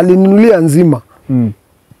hata alininulia nzima.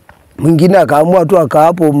 Mwingine akaamua tu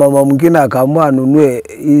hapo, mama mwingine akaamua anunue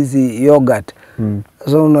hizi yogurt.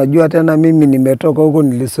 Sasa unajua tena mimi nimetoka huko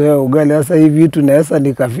nilisoea ugali, sasa hivi vitu naweza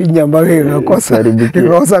nikafinya mpaka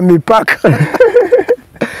ikakosa mipaka.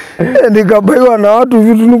 Nikabaiwa na watu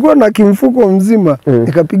vitu, nilikuwa na kimfuko mzima.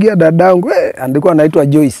 Nikapigia dadangu, alikuwa anaitwa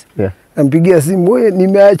Joyce. Nampigia simu, wewe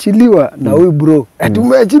nimeachiliwa na huyu bro.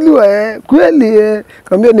 Tumeachiliwa kweli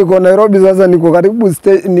Kaambia niko Nairobi sasa, niko karibu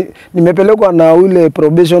nimepelekwa na ule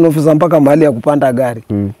probation officer mpaka mahali ya kupanda gari.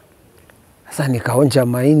 Sasa nikaonja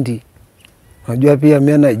mahindi. Unajua pia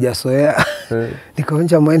mimi haijasoea.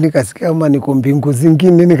 Nikaonja mahindi kasikia kama niko mbingu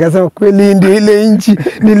zingine, nikasema kweli ndio ile nchi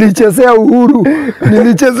nilichezea uhuru.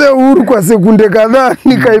 Nilichezea uhuru kwa sekunde kadhaa,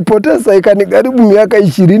 nikaipoteza, ikanigharimu miaka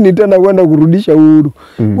 20 tena kwenda kurudisha uhuru.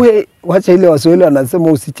 Wewe wacha ile Waswahili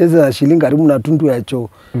wanasema usicheze na shilingi karibu na tundu ya choo.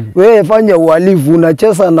 Wewe fanya uhalifu,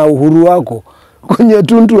 unacheza na uhuru wako kwenye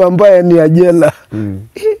tundu ambaye ni ajela.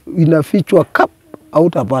 Inafichwa kap au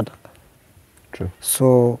utapata.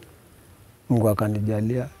 So Mungu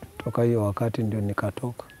akanijalia, toka hiyo wakati ndio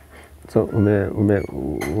nikatoka. So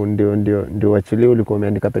ndio wachiliwa, ulikuwa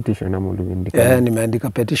umeandika petition ama uliandika? Nimeandika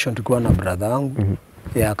petition tukiwa na brother wangu.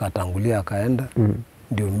 Yeye akatangulia akaenda.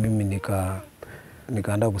 Ndio mimi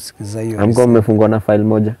nikaenda kusikiza hiyo. Amko mmefungwa na file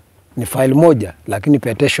moja? Ni file moja, lakini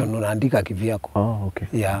petition unaandika kivyako.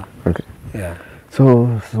 Okay. Yeah. Okay. Yeah. So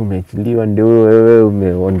umeachiliwa, ndio wewe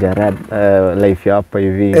umeonja life hapa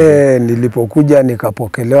hivi? Nilipokuja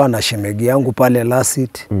nikapokelewa na shemegi yangu pale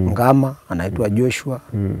Lasit, Ngama, anaitwa Joshua.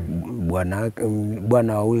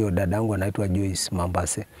 Bwana wa huyo dadangu anaitwa Joyce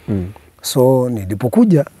Mambase. So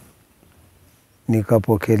nilipokuja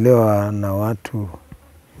nikapokelewa na watu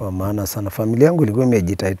wa maana sana. Familia yangu ilikuwa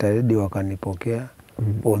imejitahidi wakanipokea.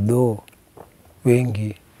 Although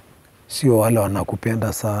wengi sio wale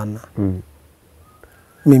wanakupenda sana.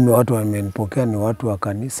 Mimi watu wamenipokea ni watu wa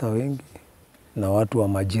kanisa wengi na watu wa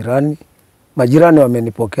majirani. Majirani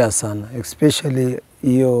wamenipokea sana, especially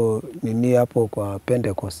hiyo nini hapo kwa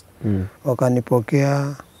Pentecost.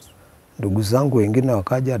 Wakanipokea, ndugu zangu wengine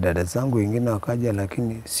wakaja, dada zangu wengine wakaja,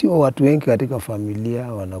 lakini sio watu wengi katika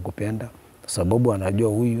familia wanakupenda sababu wanajua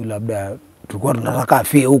huyu labda tulikuwa tunataka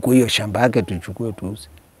afie huko, hiyo shamba yake tuchukue tuuze.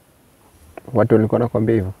 Watu walikuwa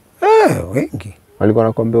wanakuambia hivyo? Wengi. Walikuwa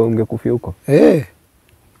wanakuambia ungekufia huko? Wengi.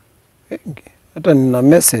 Hata nina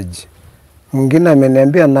message. Mwingine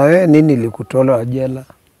ameniambia, na wewe nini likutolewa jela?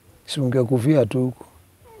 Si ungekufia tu huko.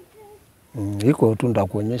 Iko tu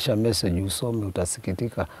nitakuonyesha message usome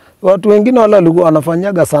utasikitika. Watu wengine wala walikuwa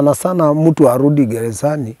wanafanyaga sana mtu arudi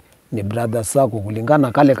gerezani ni brothers zako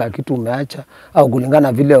kulingana kale ka kitu umeacha au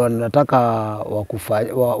kulingana vile wanataka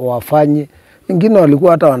wafanye. Wengine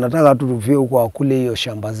walikuwa hata wanataka tu tufie huko wakule hiyo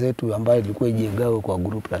shamba zetu ambayo ilikuwa ijigawe kwa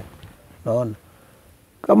group. Naona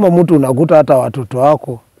kama mtu unakuta hata watoto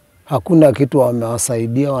wako hakuna kitu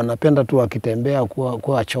wamewasaidia, wanapenda tu wakitembea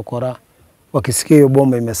kwa chokora, wakisikia hiyo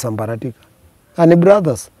bomba imesambaratika. Ni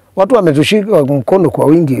brothers. Watu wametushika mkono kwa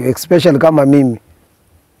wingi, especially kama mimi.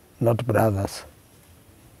 Not brothers.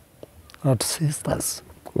 Not sisters.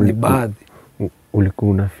 Ni baadhi.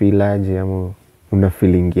 Ulikuwa unafeel aje ama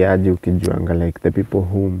unafeeling aje ukijuanga like the people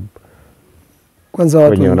whom kwanza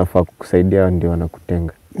watu wenye wanafaa kukusaidia ndio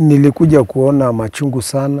wanakutenga? Nilikuja kuona machungu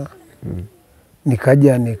sana.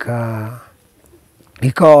 Nikaja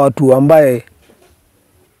nikawa watu ambaye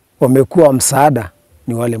wamekuwa msaada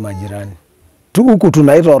ni wale majirani. Huku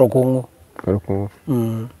tunaitwa Orokongo. Orokongo.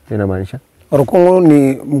 Inamaanisha? Orokongo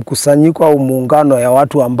ni mkusanyiko au muungano ya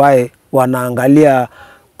watu ambaye wanaangalia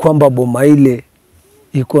kwamba boma ile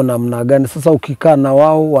iko namna gani. Sasa ukikaa na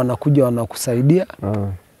wao wanakuja wanakusaidia.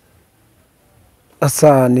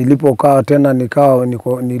 Sasa nilipokaa tena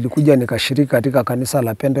nilikuja nikashiriki katika kanisa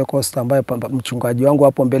la Pentecost ambaye mchungaji wangu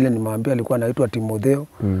hapo mbele nimwambia alikuwa anaitwa Timotheo.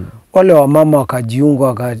 Wale wamama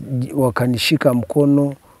wakajiunga wakanishika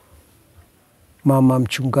mkono, mama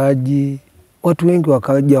mchungaji, watu wengi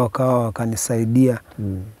wakaja wakanisaidia.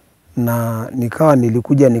 Na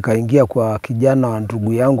nilikuja nikaingia kwa kijana wa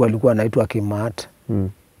ndugu yangu alikuwa anaitwa Kimata.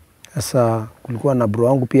 Sasa kulikuwa na bro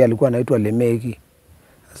wangu pia alikuwa anaitwa Lemeki.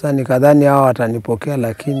 Sasa nikadhani hao watanipokea,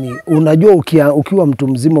 lakini unajua ukiwa mtu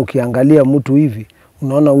mzima ukiangalia mtu hivi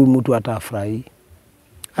unaona huyu mtu atafurahi.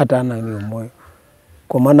 Hata ana hiyo moyo.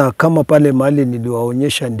 Kwa maana kama pale mahali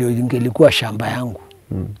niliwaonyesha ndio ingelikuwa shamba yangu.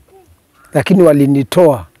 Lakini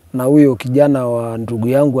walinitoa na huyo kijana wa ndugu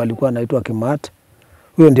yangu alikuwa anaitwa Kimata.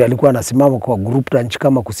 Huyo ndiye alikuwa anasimama kwa group ranch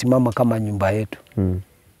kama kusimama kama nyumba yetu.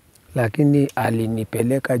 Lakini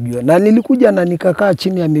alinipeleka juu na nilikuja na nikakaa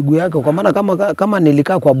chini ya miguu yake, kwa maana kama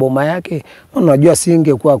nilikaa kwa boma yake unajua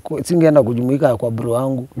singeenda kujumuika kwa bro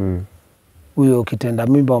wangu huyo kitenda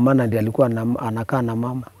mimba, maana ndiye alikuwa anakaa na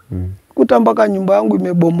mama. Nikakuta mpaka nyumba yangu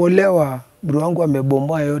imebomolewa. Bro wangu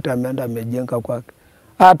amebomoa yote, ameenda amejenga kwake.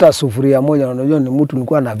 Hata sufuria moja, unajua ni mtu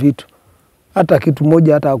nilikuwa na vitu. Hata kitu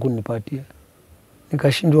moja hata hakunipatia.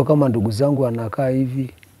 Nikashindwa kama ndugu zangu wanakaa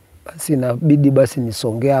hivi, basi inabidi basi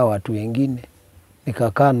nisongea watu wengine.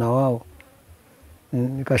 Nikakaa na wao.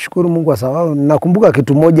 Nikashukuru Mungu kwa sababu nakumbuka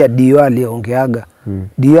kitu moja Dio aliongeaga.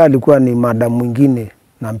 Dio alikuwa ni madam mwingine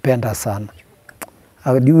nampenda sana.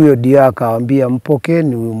 Huyo Dio akawaambia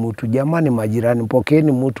mpokeni huyu mtu, jamani majirani,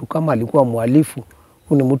 mpokeni mtu kama alikuwa mhalifu,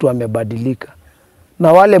 huyu ni mtu amebadilika.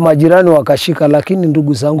 Na wale majirani wakashika, lakini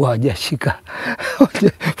ndugu zangu hawajashika.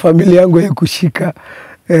 Familia yangu haikushika.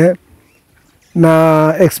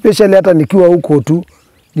 Na especially hata nikiwa huko tu,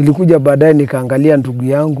 nilikuja baadaye nikaangalia ndugu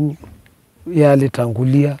yangu yeye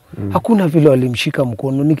alitangulia. Hakuna vile walimshika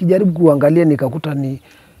mkono. Nikijaribu kuangalia nikakuta ni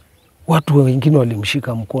watu wengine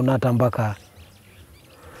walimshika mkono hata mpaka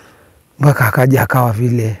akaja akawa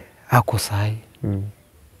vile ako sahi.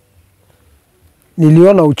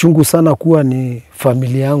 Niliona uchungu sana kuwa ni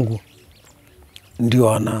familia yangu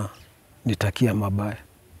ndio nitakia mabaya.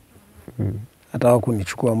 Hata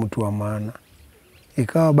hawakunichukua mtu wa maana.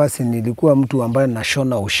 Ikawa basi nilikuwa mtu ambaye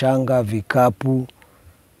nashona ushanga, vikapu.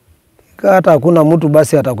 Ikawa hata hakuna mtu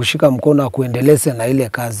basi atakushika mkono akuendeleze na ile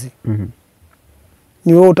kazi.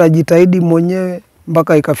 Ni wewe utajitahidi mwenyewe.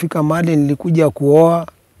 Mpaka ikafika mahali nilikuja kuoa.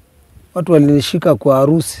 Watu walinishika kwa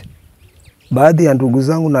harusi. Baadhi ya ndugu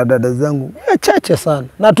zangu na dada zangu chache sana.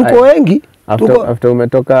 Na tuko wengi. After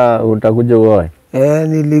umetoka utakuja uoe?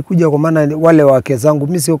 Nilikuja kwa maana wale wake zangu.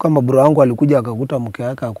 Mimi sio kama bro wangu alikuja akakuta mke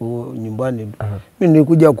wake ako nyumbani. Mimi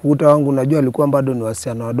nilikuja kukuta wangu, najua alikuwa bado ni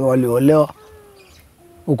wasichana wadogo, waliolewa.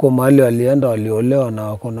 Huko mahali walienda waliolewa na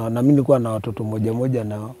wako na mimi nilikuwa na watoto moja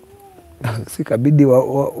na sikabidi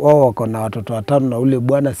wao wako na watoto 5 na ule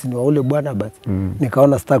bwana si ni wa ule bwana basi.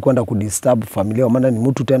 Nikaona sitaki kwenda kudisturb familia, maana ni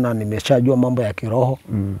mtu tena nimeshajua mambo ya kiroho.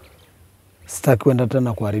 Sitaki kwenda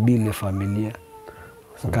tena kuharibia ile familia.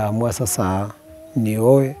 Nikaamua sasa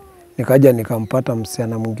nioe. Nikaja nikampata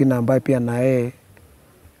msichana mwingine ambaye pia na yeye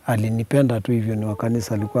alinipenda tu hivyo, ni wa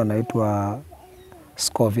kanisa, alikuwa anaitwa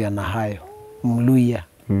Scovia na Hayo Mluya.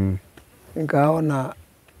 Nikaona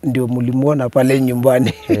ndio mlimuona pale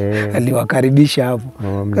nyumbani. Aliwakaribisha hapo.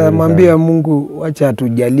 Kamwambia Mungu wacha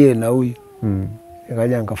atujalie na huyu.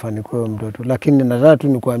 Nikaja nikafanikiwa mtoto. Lakini nataka tu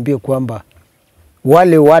nikuambie kwamba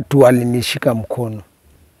wale watu walinishika mkono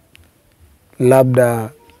labda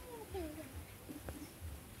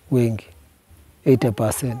wengi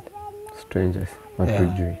 80% strangers, watu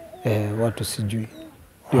sijui. Watu sijui.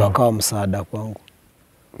 Ndio wakawa msaada kwangu.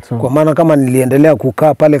 So, kwa maana kama niliendelea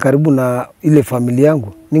kukaa pale karibu na ile familia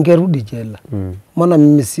yangu, ningerudi jela. Maana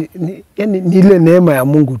mimi yani ni ile neema ya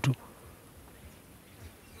Mungu tu.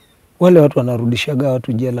 Wale watu wanarudishaga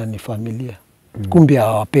watu jela ni familia. Kumbe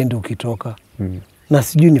hawapendi ukitoka. Na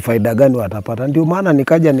sijui ni faida gani watapata. Ndio maana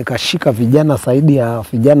nikaja nikashika vijana zaidi ya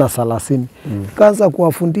vijana 30. Nikaanza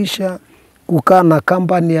kuwafundisha kukaa na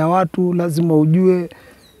kampani ya watu, lazima ujue.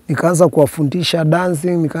 Nikaanza kuwafundisha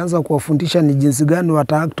dancing, nikaanza kuwafundisha ni jinsi gani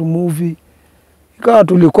wata-act movie. Ikawa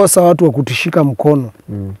tulikosa watu wa kutishika mkono.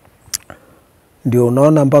 Ndio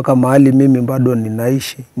unaona mpaka mahali mimi bado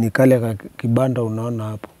ninaishi, nikale kibanda unaona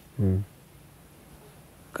hapo.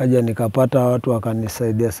 Kaja nikapata watu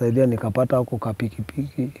wakanisaidia, nikapata huko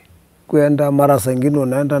kapikipiki. Kuenda mara zingine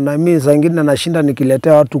unaenda na mimi zingine nashinda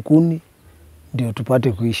nikiletea watu kuni ndio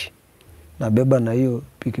tupate kuishi. Nabeba na hiyo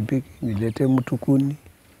pikipiki niletee mtu kuni,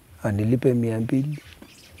 anilipe 200,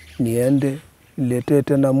 niende niletee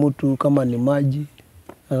tena mtu kama ni maji.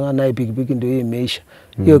 Na pikipiki ndio hiyo imeisha.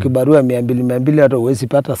 Hiyo kibarua 200 hata uwezi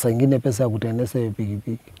pata zingine pesa ya kutengeneza hiyo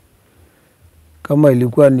pikipiki. Kama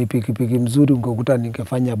ilikuwa ni pikipiki mzuri ungekuta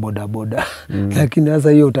ningefanya bodaboda. Lakini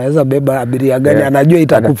sasa hiyo utaweza beba abiria gani? Anajua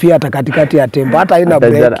itakufia hata katikati ya tembo, hata haina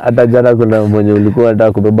breki. Hata jana kuna mwenye ulikuwa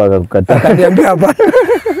unataka kubeba akakukataa. Akaniambia hapana.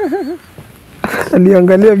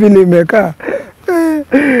 Aliangalia vile imekaa.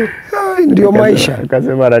 Ndio maisha.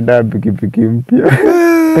 Akasema anataka pikipiki mpya.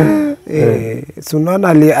 Sunaona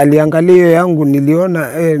aliangalia hiyo yangu,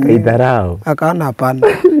 niliona idharau. Akaona hapana.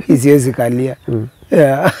 Siwezi kalia.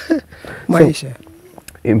 Maisha.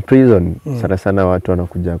 So, in prison, sana watu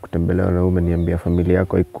wanakuja kutembelea na umeniambia familia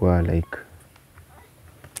yako ilikuwa like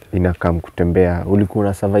inakam kutembea. Ulikuwa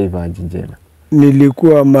una survive aje jela?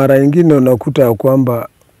 Nilikuwa mara nyingine unakuta kwamba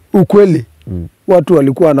ukweli watu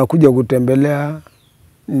walikuwa wanakuja kutembelea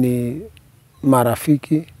ni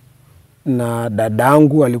marafiki, na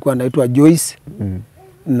dadangu alikuwa anaitwa Joyce,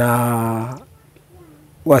 na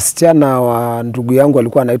wasichana wa ndugu yangu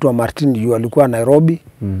alikuwa anaitwa Martin, yu alikuwa Nairobi,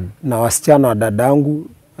 na wasichana wa dadangu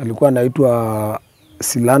alikuwa anaitwa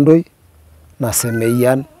Silandoi na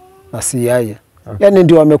Semeian. na si yeye. Yani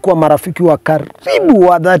ndio wamekuwa marafiki wa karibu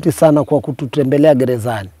wa dhati sana kwa kututembelea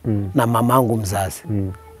gerezani na mamangu mzazi.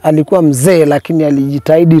 Alikuwa mzee lakini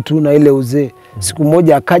alijitahidi tu na ile uzee. Siku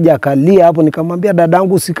moja akaja akalia hapo, nikamwambia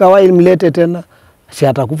dadangu sikawai mlete tena. Si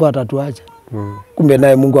atakufa atatuacha. Kumbe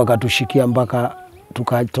naye Mungu akatushikia mpaka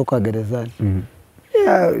tukatoka gerezani.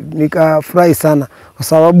 Nikafurahi sana kwa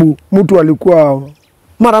sababu mtu alikuwa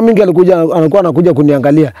mara mingi alikuwa anakuja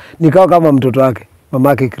kuniangalia, nikawa kama mtoto wake,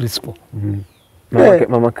 mamake Crispo.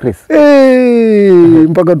 Mama Chris.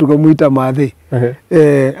 Mpaka tukamuita Madhe.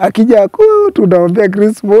 Akija tunamwambia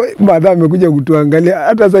Crispo, Madhe amekuja kutuangalia.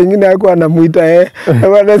 Hata saa nyingine alikuwa anamuita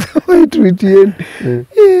anasema tuitieni.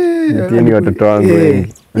 Nitieni watoto wangu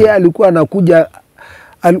wengi. Yeye alikuwa anakuja,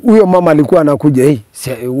 huyo mama alikuwa anakuja,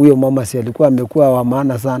 huyo mama si alikuwa amekuwa wa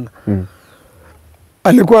maana sana.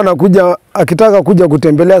 Alikuwa anakuja akitaka kuja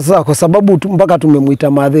kutembelea sasa, kwa sababu mpaka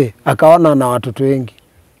tumemuita Madhe, akaona na watoto wengi.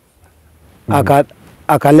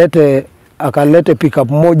 Akalete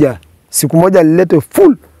pickup moja. Siku moja alilete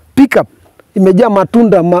full pickup imejaa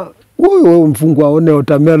matunda wewe mfungu aone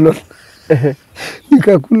watermelon.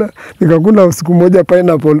 Nikakula siku moja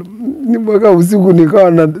pineapple. Mpaka usiku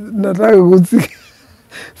nikawa nataka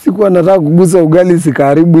sikuwa nataka kugusa ugali,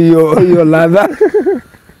 sikaribu hiyo ladha.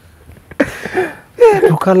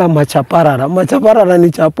 Tukala machaparara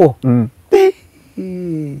ni chapo.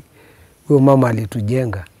 Huyo mama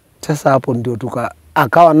alitujenga. Sasa hapo ndio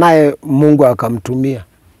akawa naye Mungu akamtumia.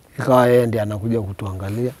 Ikawa yeye ndiye anakuja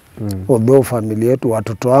kutuangalia. Although familia yetu,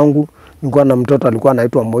 watoto wangu, nilikuwa na mtoto alikuwa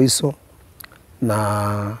anaitwa Moiso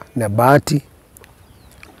na Bahati.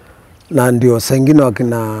 Na ndio sengine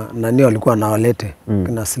wakina nani walikuwa nawalete,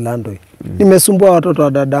 kina Silandoi. Nimesumbua watoto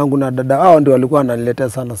wa dadangu na dada hao ndio walikuwa wananiletea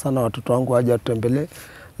sana watoto wangu waje tutembelee.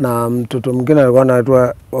 Na mtoto mwingine alikuwa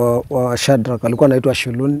anaitwa wa Shadrack, alikuwa anaitwa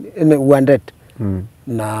Shulun Wandet.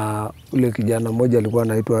 Na ule kijana mmoja alikuwa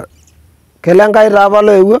anaitwa Kelangai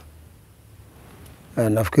Ravalo hiyo.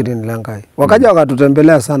 Nafikiri ni Langai. Wakaja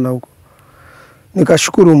wakatutembelea sana huko.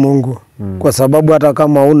 Nikashukuru Mungu kwa sababu hata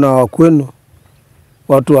kama una wa kwenu,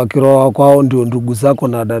 watu wa kiroho kwao ndio ndugu zako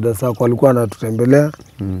na dada zako walikuwa wanatutembelea.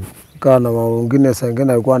 Kaa na wengine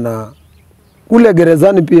sengine alikuwa na kule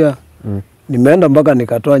gerezani pia. Nimeenda mpaka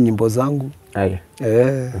nikatoa nyimbo zangu.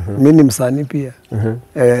 Mimi ni msanii pia.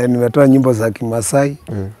 Nimetoa nyimbo za Kimasai.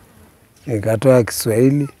 Nikatoa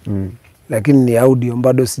Kiswahili. Lakini ni audio,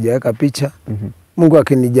 bado sijaweka picha. Mungu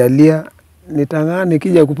akinijalia nitang'aa,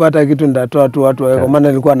 nikija kupata kitu nitatoa tu watu wao, maana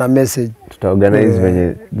nilikuwa na message. Tutaorganize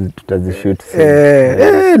venye tutazishoot.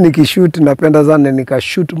 Nikishoot napenda sana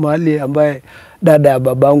nikashoot mahali ambaye dada ya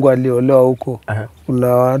babangu aliolewa huko. Kuna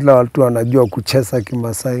watu wanajua kucheza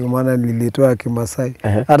Kimasai, maana nilitoa Kimasai.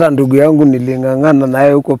 Hata ndugu yangu nilingangana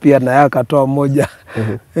naye huko pia, na yeye akatoa moja.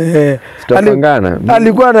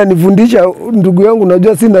 Alikuwa ananifundisha ndugu yangu,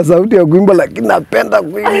 najua sina sauti ya kuimba lakini napenda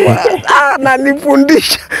kuimba.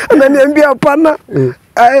 Ananifundisha, ananiambia hapana.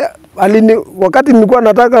 Wakati nilikuwa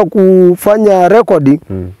nataka kufanya recording,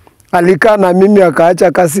 alikaa na mimi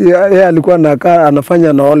akaacha kazi yeye alikuwa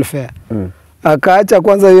anafanya na Allfair. Akaacha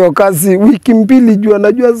kwanza hiyo kazi wiki mbili, juu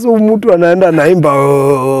anajua sio mtu anaenda naimba.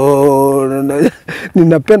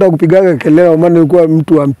 Ninapenda kupigaga kelele, maana nilikuwa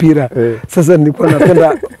mtu wa mpira. Sasa nilikuwa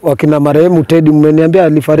napenda wakina marehemu Teddy, mmeniambia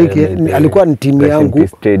alifariki, alikuwa ni timu yangu.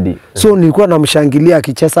 So nilikuwa namshangilia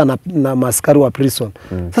akicheza na maskari wa prison.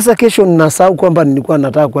 Sasa kesho ninasahau kwamba nilikuwa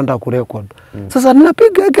nataka kwenda kurekod. Sasa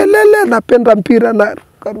ninapiga kelele, napenda mpira na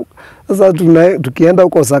sasa tukienda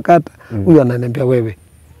huko Sakata, huyu ananiambia wewe,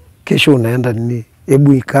 kesho unaenda nini?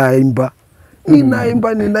 Hebu ikaa imba. Ninaimba,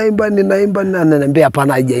 ananiambia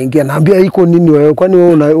hapana haijaingia. Naambia iko nini wewe? Kwani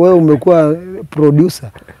wewe umekuwa producer?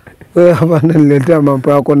 Wewe hapana niletea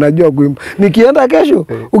mambo yako, najua kuimba. Nikienda kesho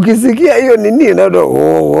ukisikia hiyo nini na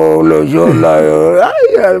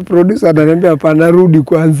producer ananiambia hapana, rudi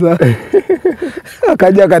kwanza.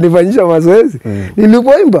 Akaja akanifanyisha mazoezi.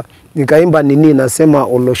 Nilipoimba nikaimba nini nasema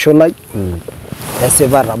olosholai.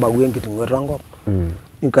 Yaseva rabaguengi tingwerango.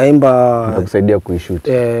 Nikaimba nitakusaidia kuishoot.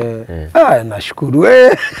 Nashukuru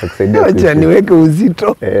acha niweke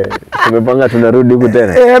uzito. Tumepanga tunarudi huko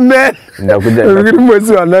tena. Amen. Nafikiri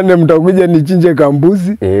mwezi wa 8 mtakuja nichinje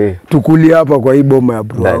kambuzi. Tukulie hapa kwa hii boma ya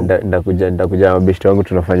bro. Ndakuja mabeshte wangu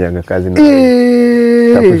tunafanya kazi na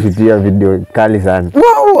takushutia video kali sana.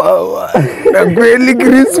 Wow. Na kweli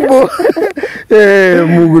Crispo.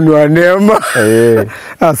 Mungu ni wa neema.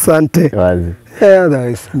 Asante. Wazi.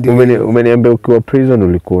 Umeniambia ukiwa prison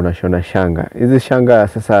ulikuwa unashona shanga. Hizi shanga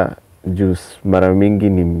sasa mara mingi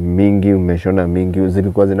ni mingi, umeshona mingi,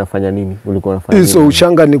 zilikuwa zinafanya nini? Ulikuwa unafanya nini? Hizo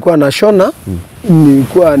ushanga nilikuwa nashona,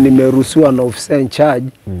 nilikuwa nimeruhusiwa na officer in charge.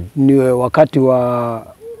 Ni wakati wa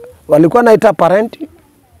walikuwa naita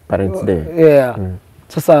Parents Day. Yeah.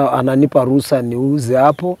 Sasa ananipa ruhusa niuze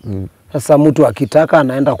hapo. Sasa mtu akitaka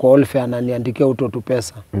anaenda kwa Olfe ananiandikia utoto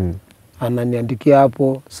pesa. Ananiandikia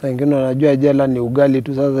hapo. Saa nyingine unajua jela ni ugali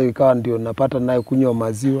tu, sasa ikawa ndio napata naye kunywa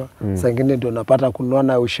maziwa. Saa nyingine ndio napata kununua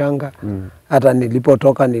na ushanga. Hata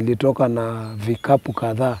nilitoka na vikapu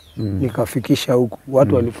kadhaa. Nikafikisha huku.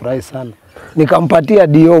 Watu walifurahi sana. Nikampatia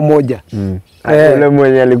dio moja. Ule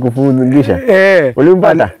mwenye alikufundisha.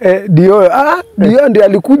 Ulimpata? Dio ndiye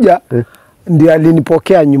alikuja. Ndiye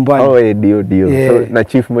alinipokea nyumbani. Dio. So, na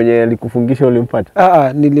chief mwenye alikufungisha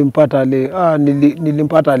ulimpata?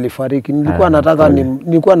 Nilimpata alifariki. Nilikuwa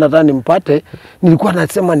nataka nimpate. Nilikuwa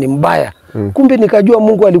nasema ni mbaya. Kumbe nikajua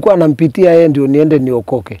Mungu alikuwa anampitia yeye ndio niende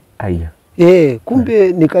niokoke.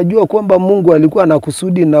 Kumbe nikajua kwamba Mungu alikuwa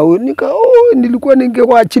anakusudi na nilikuwa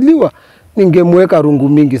ningewaachiliwa. Ningemweka rungu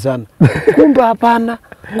mingi sana. Kumbe hapana.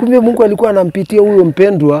 Kumbe Mungu alikuwa anampitia huyo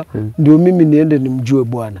mpendwa ndio mimi niende nimjue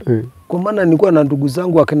Bwana. Kwa maana nilikuwa na ndugu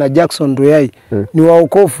zangu akina Jackson Doyai ni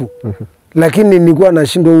waokofu. Lakini nilikuwa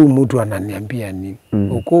nashindwa huyu mtu ananiambia ni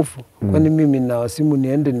wokofu. Kwani mimi na wasimu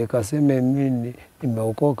niende nikaseme mimi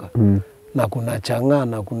nimeokoka. Na kuna chang'aa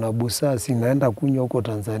na kuna busasi naenda kunywa huko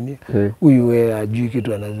Tanzania. Huyu wewe ajui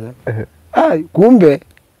kitu anasema. Kumbe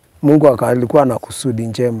Mungu alikuwa na kusudi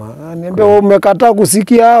njema. Ananiambia umekataa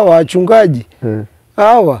kusikia hawa wachungaji.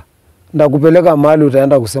 Hawa ndakupeleka mahali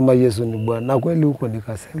utaenda kusema Yesu ni Bwana. Na kweli huko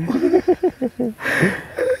nikasema.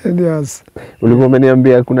 Yes. Ulikuwa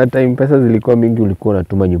umeniambia kuna time pesa zilikuwa mingi ulikuwa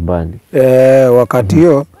unatuma nyumbani. Wakati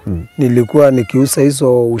hiyo nilikuwa nikiuza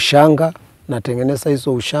hizo ushanga, natengeneza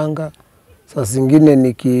hizo ushanga. Saa zingine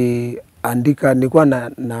nikiandika nilikuwa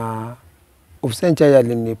na ofisa nchaja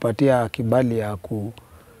alinipatia kibali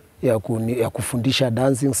ya kufundisha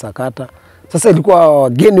dancing sakata. Sasa ilikuwa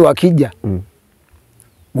wageni wakija.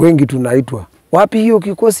 Wengi tunaitwa. Wapi hiyo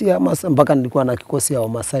kikosi ya Masai? Mpaka nilikuwa na kikosi ya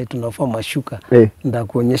Wamasai tunafaa mashuka.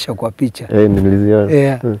 Ndakuonyesha kwa picha.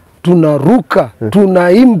 Niliziona. Tunaruka,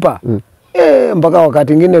 tunaimba. Mpaka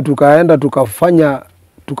wakati mwingine tukaenda tukafanya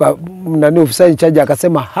ofisa in charge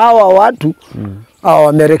akasema hawa watu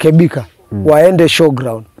wamerekebika. Waende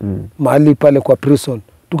showground. Mahali pale kwa prison.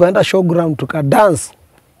 Tukaenda showground tukadance.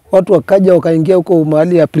 Watu wakaja wakaingia huko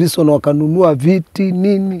mahali ya prison wakanunua viti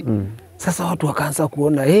nini. Sasa watu wakaanza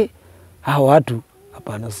kuona hawa watu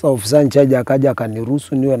hapana. Sasa ofisa in charge akaja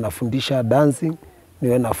akaniruhusu niwe nafundisha dancing,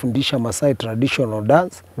 niwe nafundisha Masai traditional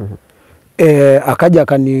dance. Akaja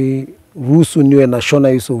akaniruhusu niwe nashona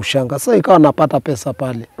hizo ushanga. Sasa ikawa napata pesa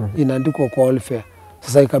pale. Inaandikwa kwa welfare.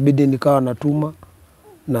 Sasa ikabidi nikawa natuma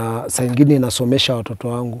na saa nyingine nasomesha watoto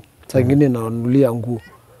wangu. Saa nyingine nawanunulia nguo.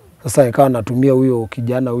 Sasa ikawa natumia huyo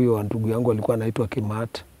kijana huyo wa ndugu yangu alikuwa anaitwa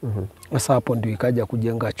Kimata. Sasa hapo ndio ikaja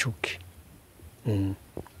kujenga chuki.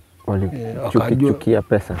 Chukia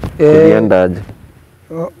pesa. Kulienda aje?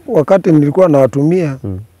 Wakati nilikuwa nawatumia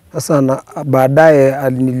sasa baadaye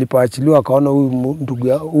nilipoachiliwa akaona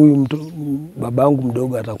huyu babangu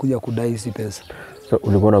mdogo atakuja kudai hizi pesa. So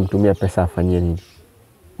ulikuwa unamtumia pesa afanyie nini?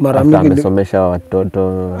 Mara mingi amesomesha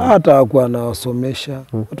watoto. Hata hakuwa anawasomesha.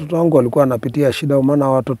 Watoto wangu walikuwa wanapitia shida, maana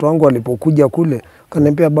watoto wangu walipokuja kule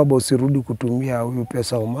kaniambia baba usirudi kutumia huyu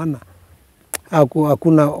pesa maana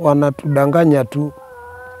hakuna wanatudanganya tu.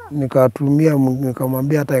 Nikatumia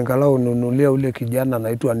nikamwambia hata ingalau nunulia ule kijana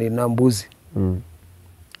anaitwa Nina mbuzi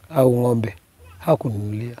au ng'ombe.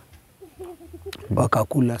 Hakununulia.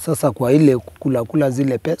 Wakakula. Sasa kwa ile kula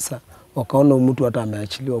zile pesa wakaona mtu hata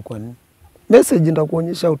ameachiliwa kwa nini. Message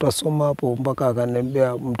ndakuonyesha utasoma hapo. Mpaka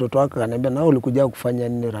akaniambia mtoto wake akaniambia na ulikuja kufanya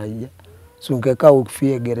nini raia? Si ungekaa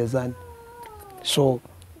ukifie gerezani. So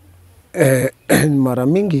mara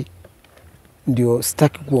mingi ndio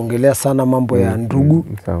sitaki kuongelea sana mambo ya ndugu.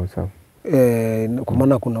 Sawa. Kwa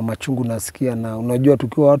maana kuna machungu nasikia na unajua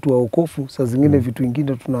tukiwa watu wa wokovu saa zingine vitu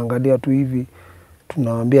vingine tunaangalia tu hivi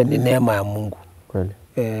tunawaambia ni neema ya Mungu. Kweli.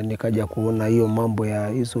 Nikaja kuona hiyo mambo ya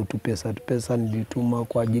hizo tu pesa nilituma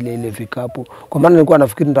kwa ajili ya ile vikapu. Kwa maana nilikuwa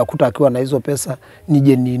nafikiri nitakuta akiwa na hizo pesa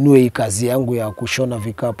nije niinue hii kazi yangu ya kushona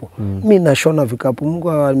vikapu. Mimi nashona vikapu.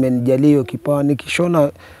 Mungu amenijalia hiyo kipawa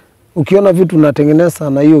nikishona. Ukiona vitu natengeneza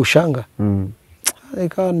na hiyo ushanga.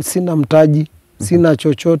 Ikawa sina mtaji, sina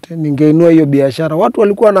chochote, ningeinua hiyo biashara. Watu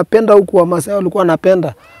walikuwa wanapenda huku wa Masai walikuwa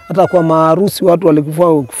wanapenda. Hata kwa maharusi watu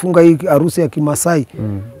walikuwa kufunga hii harusi ya Kimasai.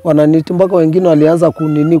 Wananiita mpaka wengine walianza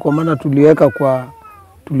kunini kwa maana tuliweka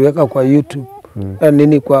kwa YouTube.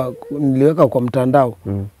 Niliweka kwa mtandao.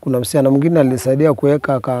 Kuna msichana mwingine alisaidia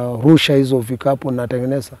kuweka akarusha hizo vikapu na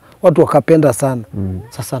tengeneza. Watu wakapenda sana.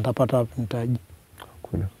 Sasa nitapata mtaji.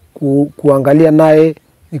 Kuangalia naye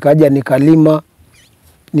nikaja nikalima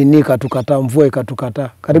nini ikatukata, mvua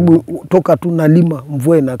ikatukata. Karibu toka tunalima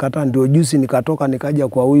mvua inakataa. Ndio juzi nikatoka nikaja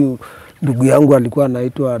kwa huyu ndugu yangu alikuwa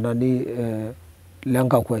anaitwa nani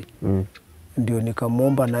Lenga Kwai. Ndio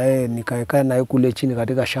nikamwomba na yeye nikaekaa na yeye kule chini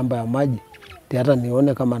katika shamba ya maji. Hata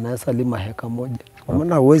nione kama naweza lima heka moja. Kwa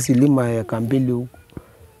maana huwezi lima heka 2 huko.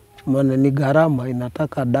 Maana ni gharama,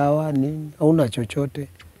 inataka dawa nini, hauna chochote.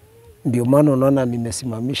 Ndio maana unaona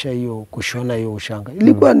nimesimamisha hiyo kushona hiyo ushanga.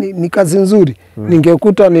 Ilikuwa ni kazi nzuri.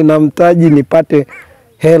 Ningekuta nina mtaji nipate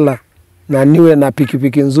hela na niwe na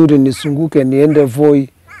pikipiki nzuri nisunguke niende Voi,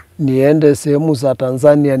 niende sehemu za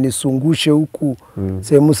Tanzania nisungushe huku,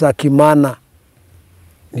 sehemu za Kimana,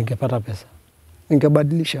 ningepata pesa.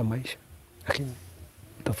 Ningebadilisha maisha. Lakini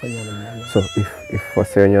utafanya namna gani? So if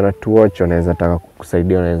wasenye wanatuwatch wanaweza taka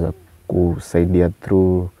kukusaidia, wanaweza kusaidia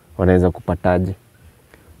through, wanaweza kupataje?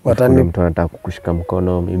 Kuna mtu anataka kukushika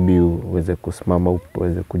mkono, maybe uweze kusimama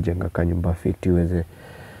uweze kujenga kanyumba fiti,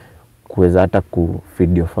 kuweza hata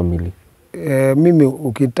kufeed your family. Mimi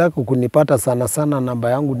ukitaka kunipata sana sana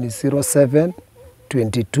namba yangu ni 07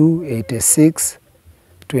 22 86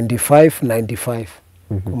 25 95.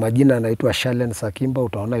 Kwa majina anaitwa Shalen Sakimba,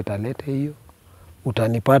 utaona italete hiyo.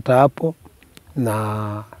 Utanipata hapo,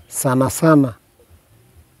 na sana sana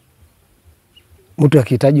mtu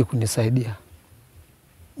akihitaji kunisaidia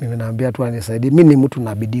mimi naambia tu anisaidie. Mimi ni mtu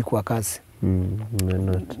na bidii kwa kazi.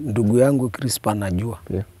 Ndugu yangu Crispa najua.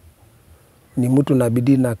 Yeah. Ni mtu na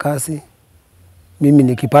bidii na kazi. Mimi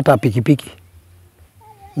nikipata pikipiki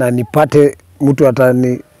na nipate mtu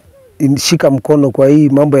atanishika mkono kwa hii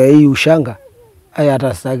mambo ya hii ushanga, haya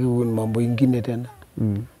hata sitaki mambo ingine tena.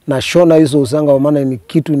 Na shona hizo ushanga, maana ni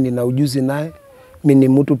kitu nina ujuzi naye. Mimi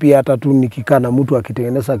ni mtu pia, hata tu nikikaa na mtu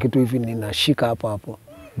akitengeneza kitu hivi ninashika hapo hapo.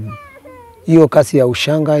 Hiyo kazi ya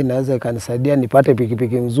ushanga inaweza ikanisaidia nipate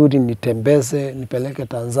pikipiki nzuri, nitembeze, nipeleke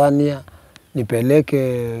Tanzania,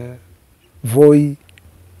 nipeleke Voi,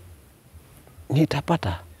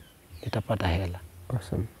 nitapata hela.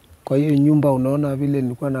 Awesome. Kwa hiyo nyumba unaona vile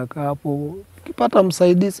nilikuwa nakaa hapo, nikipata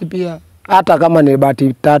msaidizi pia, hata kama ni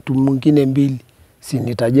bati 3 mwingine 2, si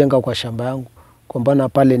nitajenga kwa shamba yangu. Kwa maana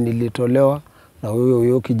pale nilitolewa na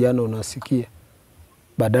huyo kijana unasikia.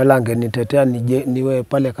 Badala angenitetea niwe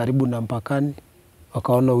pale karibu na mpakani,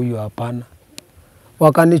 wakaona huyu hapana.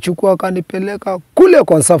 Wakanichukua wakanipeleka kule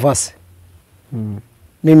Conservancy.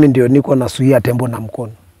 Mimi ndio niko nasuia tembo na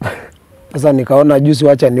mkono. Sasa nikaona juzi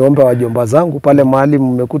wacha niombe wajomba zangu pale mahali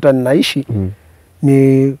mmekuta ninaishi.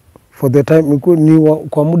 Ni for the time ni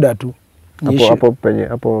kwa muda tu.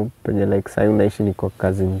 Hapo penye like sasa unaishi ni kwa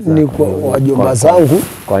kazi nzuri. Ni kwa wajomba zangu,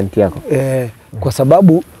 kwa anti yako. Kwa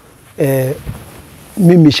sababu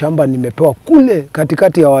mimi shamba nimepewa kule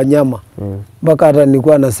katikati ya wanyama. Mpaka hata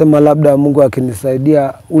nilikuwa nasema labda Mungu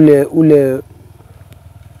akinisaidia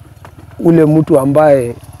ule mtu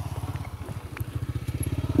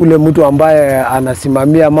ambaye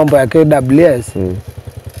anasimamia mambo ya KWS.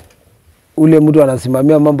 Ule mtu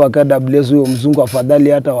anasimamia mambo ya KWS, huyo mzungu afadhali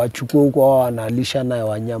hata wachukue huko, wao wanalisha naye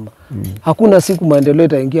wanyama. Hakuna siku maendeleo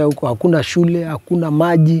itaingia huko, hakuna shule, hakuna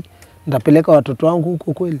maji. Nitapeleka watoto wangu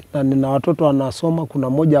huko kweli? Na nina watoto wanasoma, kuna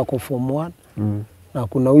mmoja ako form 1 na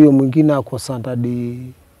kuna huyo mwingine ako standard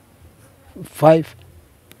 5.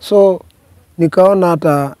 So nikaona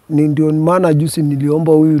hata ndio maana juzi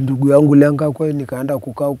niliomba huyu ndugu yangu Lenga Kwai, nikaenda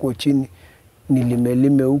kukaa huko chini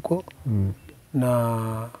nilimelime huko. Na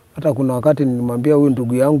hata kuna wakati nilimwambia huyu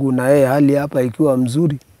ndugu yangu, na yeye hali hapa ikiwa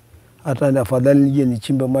mzuri, hata afadhali nije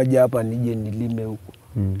nichimbe maji hapa nije nilime huko.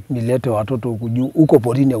 Nilete watoto huko juu. Huko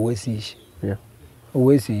porini huwezi ishi.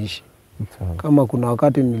 Huwezi ishi. Kama kuna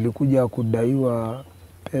wakati nilikuja kudaiwa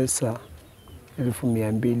pesa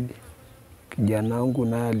 200,000. Kijana wangu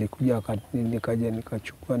naye alikuja nikaja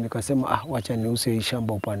nikachukua, nikasema wacha niuze hii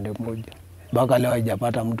shamba upande mmoja. Mpaka leo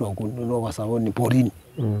haijapata mtu wa kununua kwa sababu ni porini.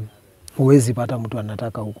 Huwezi pata mtu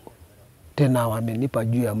anataka huko. Tena wamenipa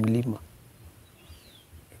juu ya mlima.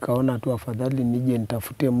 Nikaona tu afadhali nije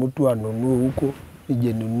nitafute mtu anunue huko,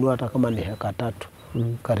 nije ninunue hata kama ni heka 3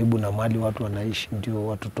 karibu na mahali watu wanaishi, ndio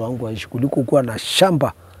watoto wangu waishi, kuliko kuwa na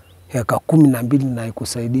shamba heka 12 na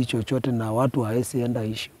ikusaidii chochote na watu hawezi enda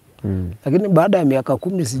ishi. Lakini baada ya miaka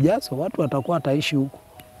 10 sijazo watu watakuwa wataishi huko.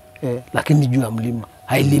 Lakini juu ya mlima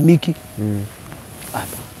hailimiki.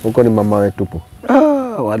 Huko ni mama wetu po.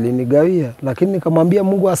 Walinigawia, lakini nikamwambia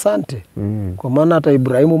Mungu asante. Kwa maana hata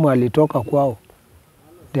Ibrahimu alitoka kwao,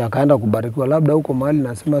 ndio akaenda kubarikiwa. Labda huko mahali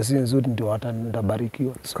nasema si nzuri, ndio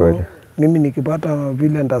nitabarikiwa. So, mimi nikipata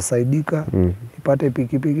vile nitasaidika, nipate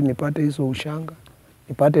pikipiki, nipate hizo ushanga,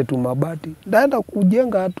 nipate tu mabati, ndaenda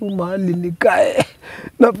kujenga tu mahali nikae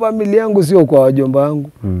na familia yangu, sio kwa wajomba wangu.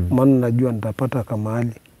 Maana najua nitapata kama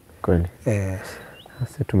mahali. Kweli.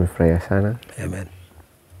 Sasa tumefurahia sana. Amen.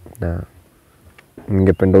 Na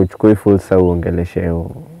ningependa uchukue fursa uongeleshe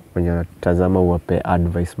wenye wanatazama, uwape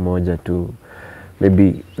advice moja tu,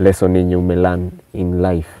 maybe lesson yenye umelearn in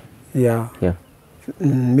life. Yeah.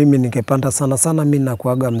 Mimi ningependa sana mimi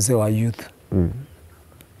nakuaga mzee wa youth.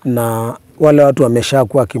 Na wale watu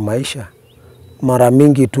wameshakuwa kimaisha. Mara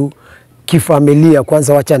mingi tu kifamilia,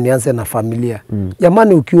 kwanza wacha nianze na familia.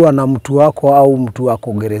 Jamani, ukiwa na mtu wako au mtu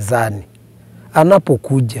wako gerezani,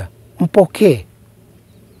 anapokuja mpokee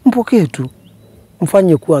tu,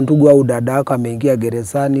 mfanye kuwa ndugu, au dada yako ameingia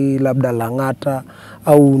gerezani labda Lang'ata,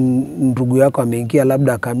 au ndugu yako ameingia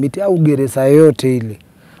labda Kamiti au gereza yote ile,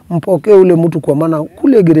 mpokee ule mtu, kwa maana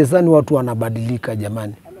kule gerezani watu wanabadilika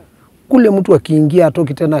jamani. Kule mtu akiingia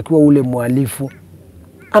atoki tena akiwa ule mhalifu,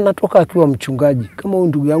 anatoka akiwa mchungaji. Kama huyu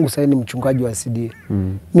ndugu yangu sasa ni mchungaji wa CDA.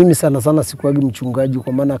 Mimi sana sikuagi mchungaji,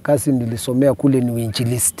 kwa maana kazi nilisomea kule ni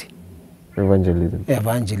uinjilisti,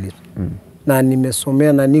 evangelism. Na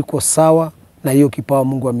nimesomea na niko sawa na hiyo kipawa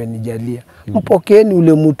Mungu amenijalia. Mpokeeni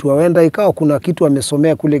ule mtu, aenda ikawa kuna kitu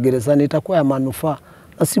amesomea kule gerezani itakuwa ya manufaa,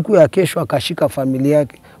 na siku ya kesho akashika familia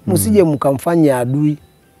yake. Msije mkamfanya adui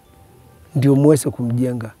ndio muweze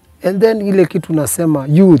kumjenga. And then ile kitu nasema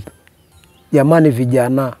youth, jamani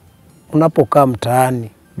vijana, unapokaa mtaani,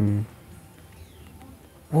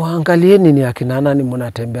 waangalieni ni akina nani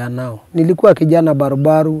mnatembea nao. Nilikuwa kijana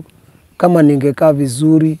barubaru, kama ningekaa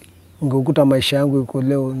vizuri ungekuta maisha yangu iko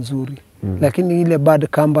leo nzuri. Lakini ile bad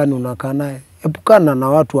company unakaa naye, epukana na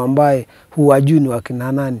watu ambaye huwajui ni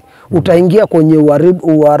wakina nani. Utaingia kwenye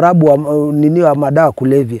uharabu wa madawa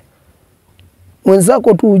kulevya.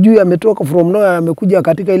 Mwenzako tu hujui ametoka from nowhere, amekuja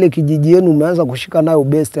katika ile kijiji yenu, umeanza kushika nayo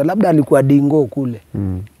best, labda alikuwa dingo kule.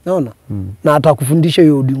 Naona? Na atakufundisha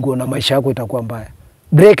hiyo dingo na maisha yako itakuwa mbaya.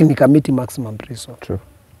 Break ni committee maximum prison. True.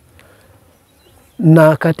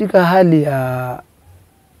 Na katika hali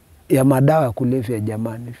ya madawa ya kulevya,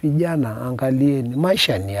 jamani, vijana angalieni,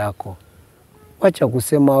 maisha ni yako. Wacha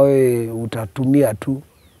kusema wewe utatumia tu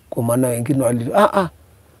kwa maana wengine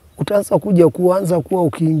utaanza kuanza kuwa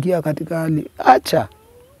ukiingia katika hali. Acha,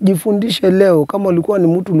 jifundishe leo. Kama ulikuwa ni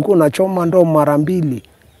mtu ulikuwa unachoma ndoo mara 2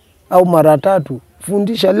 au mara 3,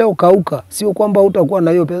 fundisha leo, kauka. Sio kwamba utakuwa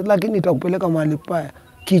na hiyo pesa, lakini itakupeleka mahali paya.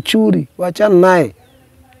 Kichuri, wachana naye.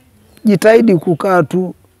 Jitahidi kukaa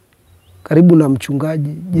tu karibu na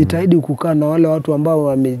mchungaji. Jitahidi kukaa na wale watu ambao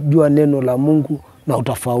wamejua neno la Mungu na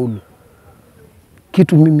utafaulu.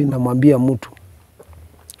 Kitu mimi namwambia mtu,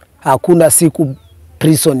 hakuna siku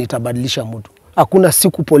prison itabadilisha mtu. Hakuna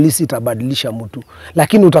siku polisi itabadilisha mtu.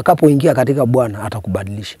 Lakini utakapoingia katika Bwana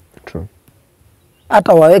atakubadilisha. True.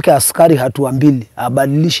 Hata waweke askari hatua 2,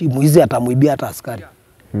 abadilishi. Mwizi atamuibia hata askari.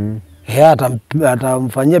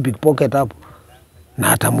 Atamfanyia pickpocket hapo,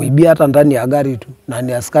 na atamuibia hata ndani ya gari tu, na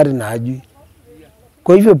ni askari na hajui.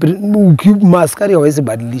 Kwa hivyo maaskari hawezi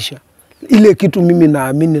badilisha. Ile kitu mimi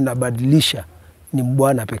naamini nabadilisha ni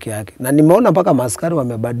Bwana peke yake. Na nimeona mpaka maaskari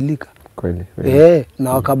wamebadilika. Kweli.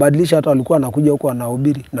 Na wakabadilisha, hata walikuwa wanakuja huko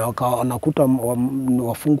wanahubiri na wanakuta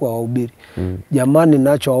wafungwa wahubiri. Jamani,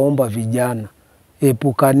 nachowaomba vijana,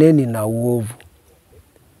 epukaneni na uovu.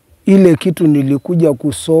 Ile kitu nilikuja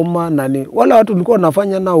kusoma, na wala watu walikuwa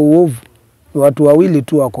wanafanya na uovu ni watu 2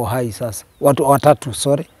 tu wako hai sasa. Watu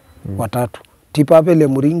 3, watatu. Tipapele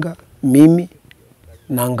Muringa, mimi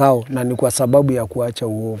na Ngao, na ni kwa sababu ya kuacha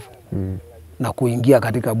uovu na kuingia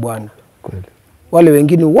katika Bwana. Kweli. Wale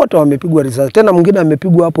wengine wote wamepigwa risasi. Tena mwingine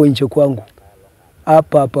amepigwa hapo nje kwangu.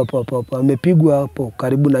 Hapa amepigwa hapo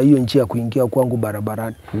karibu na hiyo njia kuingia kwangu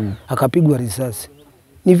barabarani. Akapigwa risasi.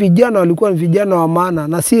 Ni vijana, walikuwa ni vijana wa maana,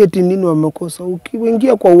 na si eti nini wamekosa.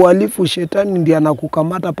 Ukiingia kwa uhalifu, shetani ndiye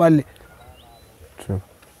anakukamata pale. True.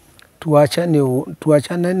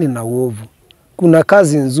 Tuachane na uovu. Kuna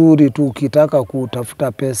kazi nzuri tu ukitaka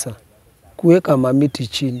kutafuta pesa. Kuweka mamiti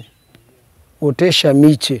chini. Otesha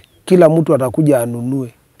miche. Kila mtu atakuja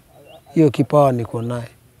anunue. Hiyo kipawa niko naye.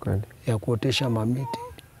 Kweli. Ya kuotesha mamiti.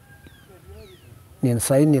 Ni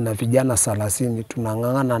saini na vijana 30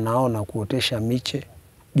 tunang'ang'ana nao na kuotesha miche.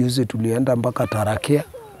 Juzi tulienda mpaka Tarakea.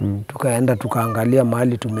 Tukaenda tukaangalia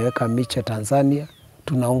mahali tumeweka miche Tanzania.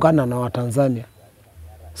 Tunaungana na Watanzania.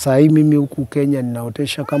 Saa hii mimi huku Kenya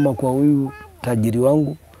ninaotesha, kama kwa huyu tajiri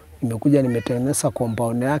wangu, nimekuja nimetengeneza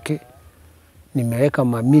compound yake, nimeweka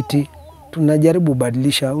mamiti, tunajaribu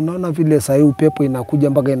badilisha. Unaona vile saa hii upepo inakuja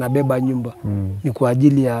mpaka inabeba nyumba. Ni kwa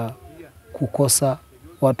ajili ya kukosa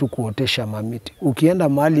watu kuotesha mamiti. Ukienda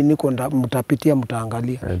mahali niko mtapitia,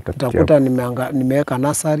 mtaangalia. Utakuta nimeweka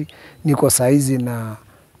nasari, niko saizi na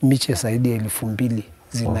miche zaidi ya 2,000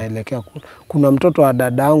 zinaelekea. Kuna mtoto wa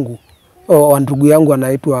dadangu, wa ndugu yangu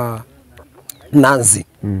anaitwa Nanzi.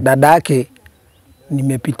 Dada yake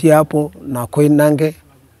nimepitia hapo na Koinange,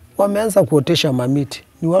 wameanza kuotesha mamiti.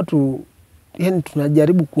 Ni watu, yani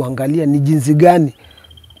tunajaribu kuangalia ni jinsi gani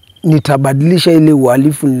nitabadilisha ile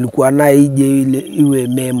uhalifu nilikuwa naye ije ile iwe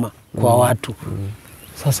mema kwa watu.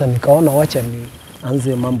 Sasa nikaona wacha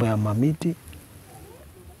nianze mambo ya mamiti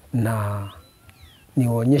na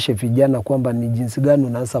niwaonyeshe vijana kwamba ni jinsi gani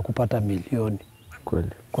unaanza kupata milioni. Kweli.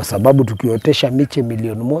 Kwa sababu tukiotesha miche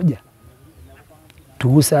 1,000,000,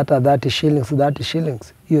 tuuse hata 30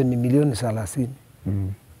 shillings, hiyo ni milioni 30.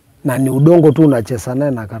 Na ni udongo tu unacheza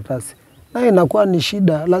naye na karatasi. Na inakuwa ni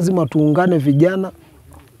shida, lazima tuungane vijana.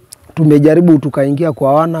 Tumejaribu tukaingia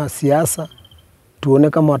kwa wana siasa, tuone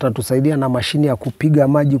kama watatusaidia na mashini ya kupiga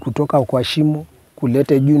maji kutoka kwa shimo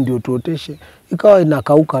kulete juu ndio tuoteshe. Ikawa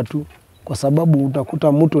inakauka tu kwa sababu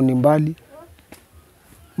utakuta mto ni mbali.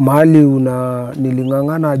 Mahali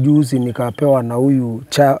nilingangana juzi nikapewa na huyu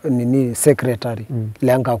secretary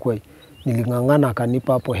Lenga Kwei. Nilingangana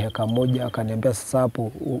akanipa hapo heka moja, akaniambia sasa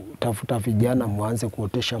hapo tafuta vijana muanze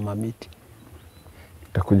kuotesha mamiti.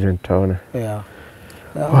 Takuja nitaona. Yeah.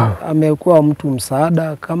 Amekuwa mtu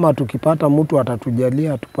msaada, kama tukipata mtu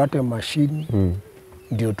atatujalia tupate mashini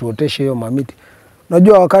ndio tuoteshe hiyo mamiti.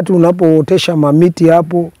 Unajua wakati unapootesha mamiti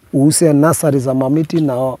hapo uuse nasari za mamiti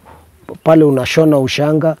na pale unashona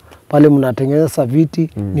ushanga, pale mnatengeneza viti.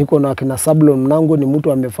 Niko na kina Sablo Mnango, ni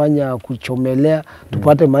mtu amefanya kuchomelea,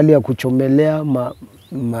 tupate mali ya kuchomelea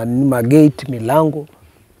magate, milango.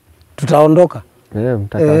 Tutaondoka.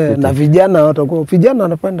 Na vijana watakuwa, vijana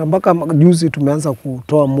wanapenda, mpaka juzi tumeanza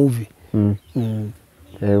kutoa movie.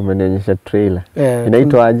 Umenionyesha trailer.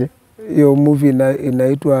 Inaitwa aje? Hiyo movie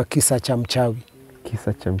inaitwa Kisa cha Mchawi.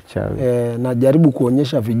 Kisa cha Mchawi. Najaribu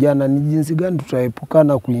kuonyesha vijana ni jinsi gani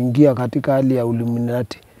tutaepukana kuingia katika hali ya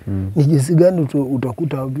Illuminati. Ni jinsi gani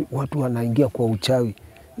utakuta watu wanaingia kwa uchawi.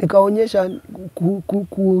 Nikaonyesha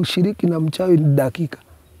kushiriki na mchawi ni dakika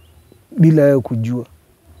bila yeye kujua.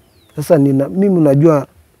 Sasa mimi unajua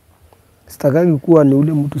sitakagi kuwa ni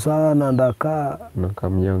ule mtu sana ndakaa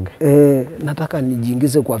mnyonge. Nataka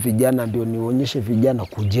nijiingize kwa vijana ndio nionyeshe vijana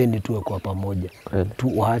kujeni tuwe kwa pamoja.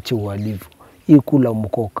 Tu waache uhalifu. Hii kula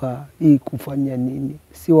mkoka, hii kufanya nini.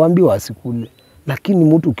 Siwaambii wasikule. Lakini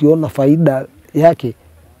mtu ukiona faida yake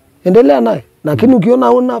endelea naye. Lakini ukiona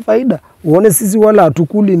huna faida, uone sisi wala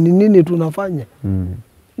hatukuli ni nini tunafanya.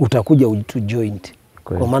 Utakuja utujoint.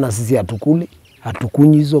 Kwa maana sisi hatukuli,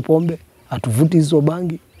 hatukunyi hizo pombe, hatuvuti hizo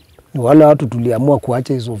bangi. Ni wale watu tuliamua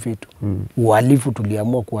kuacha hizo vitu. Uhalifu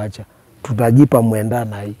tuliamua kuacha. Tutajipa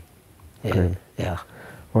muendana hii. Yeah.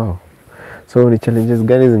 Wow. So ni challenges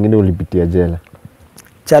gani zingine ulipitia jela?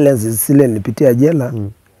 Challenges zile nilipitia jela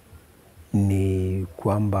ni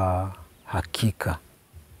kwamba hakika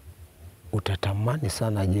utatamani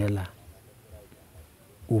sana jela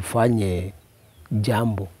ufanye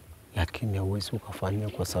jambo, lakini hauwezi ukafanya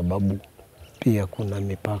kwa sababu pia kuna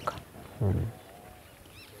mipaka.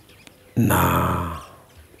 Na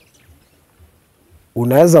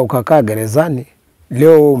unaweza ukakaa gerezani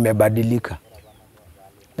leo umebadilika.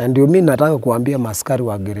 Na ndio mimi nataka kuambia maaskari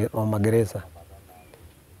wa magereza,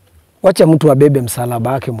 wacha mtu abebe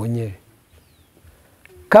msalaba wake mwenyewe.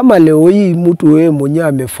 Kama leo hii mtu wewe mwenyewe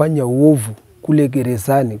amefanya uovu kule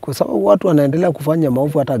gerezani, kwa sababu watu wanaendelea kufanya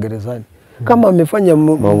maovu hata gerezani. Kama amefanya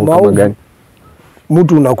maovu,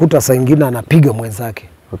 mtu unakuta saa nyingine anapiga mwenzake.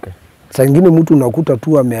 Saa nyingine mtu unakuta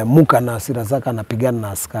tu ameamuka na hasira zake anapigana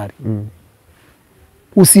na askari.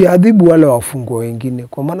 Usiadhibu wale wafungwa wengine,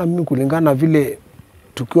 kwa maana mimi kulingana vile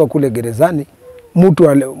tukiwa kule gerezani,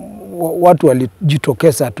 watu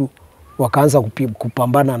walijitokeza tu wakaanza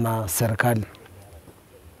kupambana na serikali.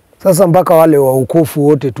 Sasa mpaka wale waokofu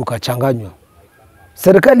wote tukachanganywa.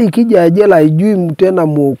 Serikali ikija jela haijui tena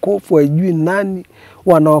muokofu, haijui nani,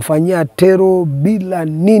 wanawafanyia tero bila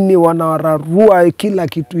nini, wanawararua kila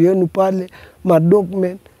kitu yenu pale,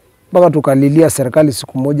 madocument. Mpaka tukalilia serikali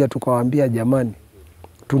siku moja tukawaambia jamani,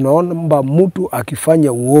 tunaomba mtu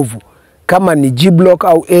akifanya uovu kama ni G block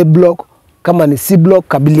au A block, kama ni C block,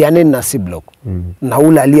 kabilianeni na C block. Na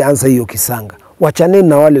ule alianza hiyo kisanga. Wachaneni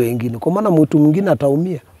na wale wengine, kwa maana mtu mwingine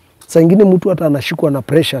ataumia. Saa nyingine mtu hata anashikwa na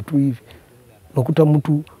pressure tu hivi. Unakuta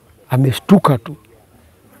mtu ameshtuka tu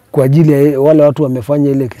kwa ajili ya wale watu wamefanya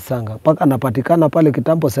ile kisanga. Paka anapatikana pale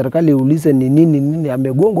kitambo serikali iulize ni nini,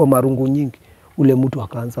 amegongwa marungu nyingi. Ule mtu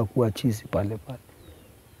akaanza kuwa chizi pale.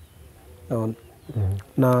 Naona.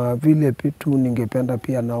 Na vile pitu ningependa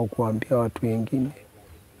pia nao kuambia watu wengine,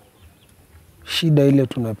 shida ile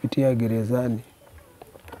tunapitia gerezani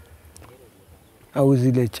au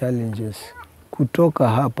zile challenges kutoka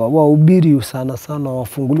hapa, wahubiri sana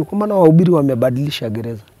wafunguliwe, kwa maana wahubiri wamebadilisha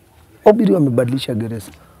gereza. Wahubiri wamebadilisha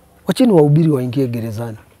gereza. Wacheni wahubiri waingie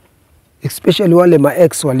gerezani. especially wale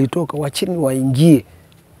ma-ex walitoka, wachini waingie,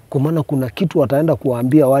 kwa maana kuna kitu wataenda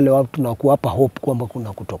kuwaambia wale watu na kuwapa hope kwamba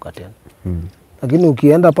kuna kutoka tena. Lakini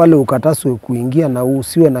ukienda pale ukataswe kuingia na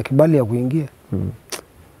usiwe na kibali ya kuingia,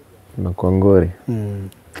 na kuangori.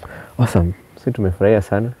 Awesome. Sisi tumefurahia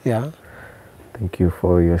sana. Yeah. Thank you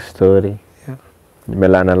for your story. Yeah.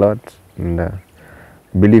 Nimelearn a lot. And I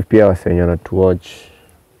believe pia wase wenye wanatu watch,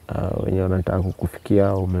 wenye wanataka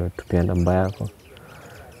kukufikia, umetupia namba yako.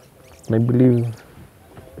 I believe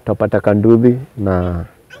utapata kanduthi na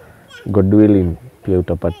God willing pia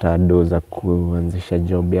utapata do za kuanzisha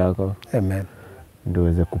job yako. Amen. Ndio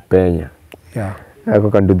uweze kupenya. Yeah. Ako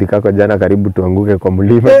kanduthi kako jana karibu tuanguke kwa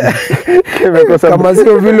mlima. Kama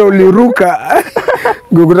sio vile uliruka.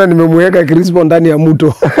 Ngukuta nimemweka Crispo ndani ya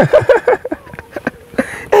mto.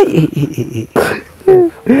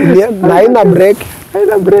 Na haina break.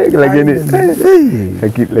 Haina break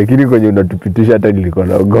lakini kwenye unatupitisha hata nilikuwa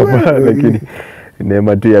naogopa lakini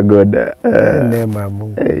neema tu ya God. Neema ya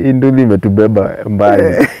Mungu. Nduthi imetubeba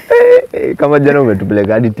mbali. Kama jana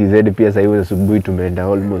umetupeleka hadi TZ pia sasa hivi asubuhi tumeenda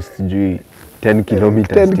almost 10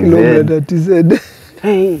 kilometers. 10 kilometers TZ.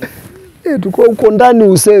 Tuko huko ndani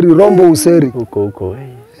Useri, Rombo Useri. Huko.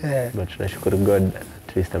 But tunashukuru God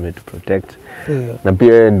at least ametuprotect. Na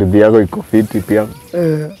pia nduthi yako iko fiti pia.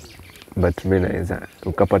 But mimi naweza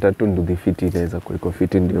ukapata tu nduthi fiti inaweza kuwa iko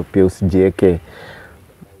fiti ndio pia usijieke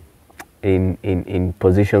in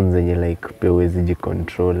positions zenye like pia uwezi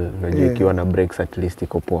jicontrol. Unajua ikiwa na breaks at least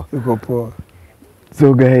iko poa. Iko poa.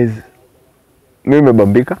 So guys, mimi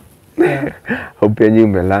nimebambika. Hope nyinyi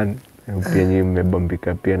mmelearn. Hope nyinyi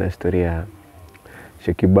mmebambika pia na story ya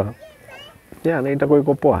Shekiba. Na itakuwa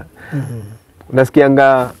iko poa.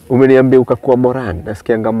 Nasikianga umeniambia ukakuwa Moran.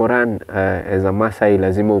 Nasikianga Moran as a Masai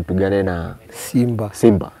lazima upigane na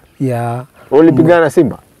Simba. Yeah. Ulipigana na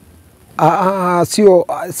Simba?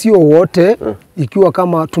 Sio wote, ikiwa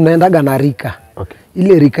kama tunaendaga na rika. Okay.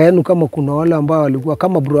 Ile rika yenu kama kuna wale ambao walikuwa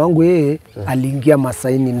kama bro wangu yeye aliingia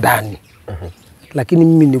Masaini ndani. Lakini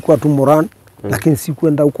mimi nilikuwa tu Moran, lakini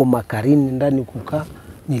sikuenda huko Makarini ndani kukaa.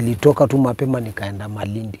 Nilitoka tu mapema nikaenda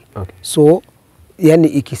Malindi. Okay. So yani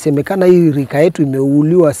ikisemekana hii rika yetu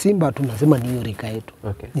imeuliwa Simba, tunasema ni hiyo rika yetu.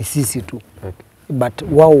 Okay. Ni sisi tu. Okay. But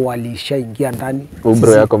wao walishaingia ndani.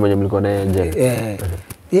 Bro yako mwenye mlikuwa naye jana.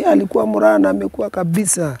 Yeye alikuwa Murana, amekuwa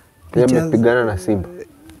kabisa. Amepigana na Simba.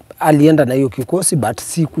 Alienda na hiyo kikosi but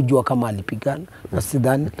si kujua kama alipigana. Na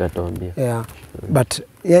sidhani. Tutatuambia. But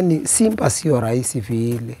yani Simba sio rahisi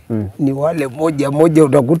vile. Ni wale moja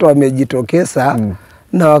utakuta wamejitokeza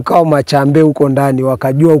na wakao machambe huko ndani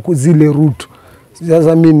wakajua huko zile route.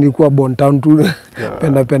 Sasa mimi nilikuwa Bontown tu.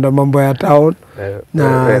 Penda mambo ya town.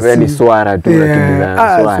 Na wewe ni swara tu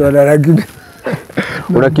unakimbizana swara.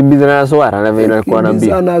 Unakimbizana na swara na vile inakuwa na mbio.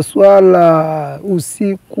 Sana swala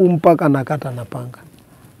usiku mpaka nakata na panga.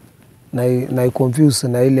 Na confuse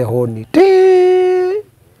na ile honi.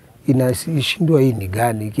 Inashindwa hii ni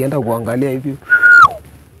gani? Ikienda kuangalia hivi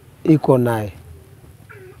iko naye.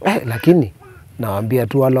 Lakini nawaambia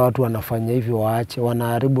tu wale watu wanafanya hivi waache,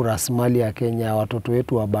 wanaharibu rasilimali ya Kenya, watoto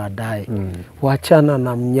wetu wa baadaye. Waachana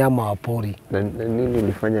na mnyama wa pori. Na nini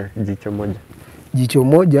ulifanya jicho moja? Jicho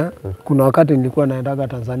moja, kuna wakati nilikuwa naendaga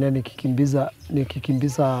Tanzania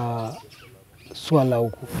nikikimbiza swala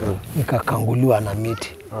huku. Nikakanguliwa na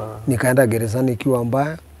miti. Nikaenda gerezani ikiwa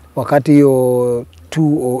mbaya. Wakati hiyo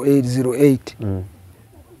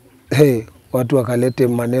 20808 watu wakalete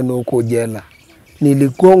maneno huko jela.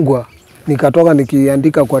 Niligongwa, nikatoka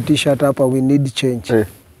nikiandika kwa t-shirt hapa we need change.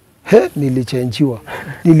 Nilichenjiwa.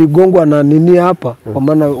 Niligongwa na nini hapa kwa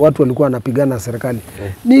maana watu walikuwa wanapigana na serikali.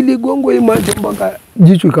 Niligongwa hii macho mpaka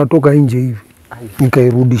jicho ikatoka nje hivi.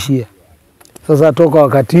 Nikairudishia. Sasa toka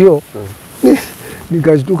wakati hiyo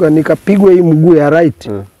nikashtuka, nikapigwa hii mguu ya right.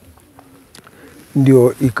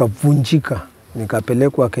 Ndio ikavunjika.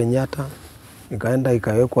 Nikapelekwa Kenyatta. Nikaenda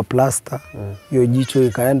ikawekwa plaster. Hiyo jicho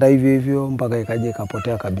ikaenda hivyo mpaka ikaje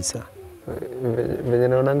ikapotea kabisa. Venye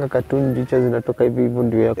naonanga cartoon jicho zinatoka hivyo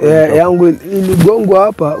ndio yako. Yangu iligongwa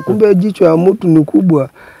hapa, kumbe jicho ya mtu ni kubwa.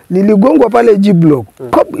 Niligongwa pale G-block.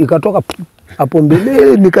 Ikatoka hapo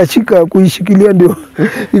mbele, nikashika kuishikilia ndio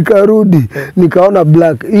ikarudi. Nikaona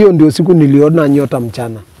black. Hiyo ndio siku niliona nyota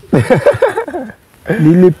mchana.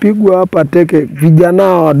 Nilipigwa hapa teke, vijana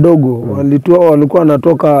wadogo walikuwa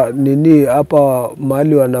wanatoka nini hapa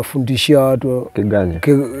mahali wanafundishia watu Kiganja.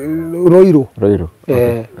 Roiro.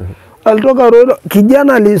 Okay. Alitoka Roiro,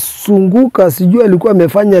 kijana alisunguka, sijui alikuwa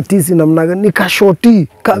amefanya tisi namna gani, nikashoti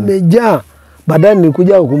kamejaa. Baadaye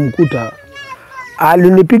nilikuja kumkuta.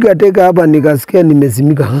 Alinipiga teka hapa nikasikia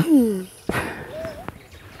nimezimika.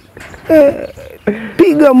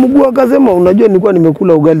 piga mguu. Akasema unajua nilikuwa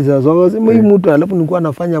nimekula ugali sasa. Akasema hii mtu, alafu nilikuwa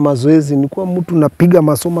nafanya mazoezi, nilikuwa mtu napiga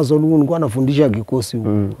masoma za lungu, nilikuwa nafundisha kikosi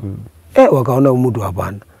huko. Wakaona mtu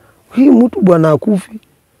hapana. Hii mtu bwana akufi.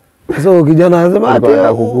 Sasa kijana anasema ati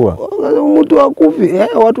mtu akufi.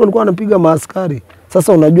 Watu walikuwa wanapiga maaskari.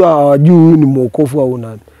 Sasa unajua hawajui huyu ni mwokofu au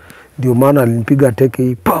nani. Ndio maana alinipiga teke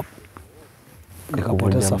hii pap.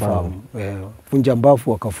 Nikapoteza fahamu. Funja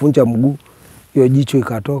mbavu, akafunja mguu. Hiyo jicho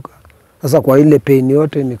ikatoka. Sasa kwa ile pain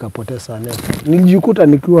yote nikapoteza neno. Nilijikuta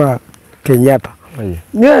nikiwa Kenyatta.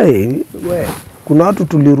 Kuna watu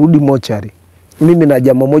tulirudi mochari. Mimi na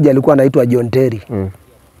jamaa moja alikuwa anaitwa John Terry.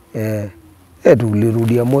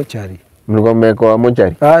 Tulirudia mochari. Mlikuwa mmeko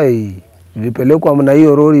mochari? Nilipelekwa na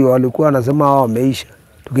hiyo lori, walikuwa wanasema hao wameisha.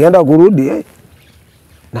 Tukienda kurudi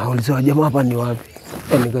na uliza jamaa hapa ni wapi?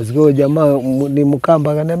 Nikasikia jamaa ni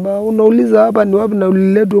Mkamba, akaniambia unauliza hapa ni wapi na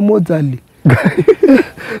uliletwa mochari.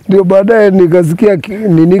 Ndio baadaye nikasikia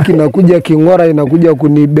nini kinakuja King'ora inakuja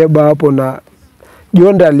kunibeba hapo, na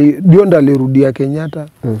Jonda alirudia Kenyatta,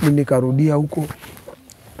 mimi nikarudia huko.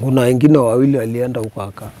 Kuna wengine wawili walienda huko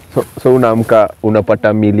aka. So unaamka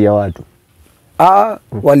unapata mili ya watu?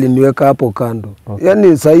 Waliniweka hapo kando.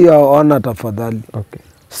 Yaani sahii hawana tafadhali.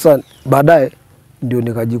 Sasa baadaye ndio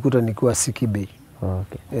nikajikuta nikiwa Sikibei.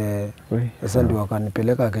 Sasa ndio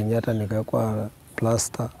wakanipeleka Kenyatta, nikawekwa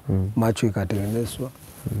plaster, macho ikatengenezwa.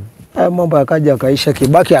 Mambo akaja akaisha,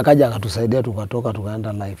 Kibaki akaja akatusaidia, tukatoka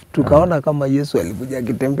tukaenda live. Tukaona kama Yesu alikuja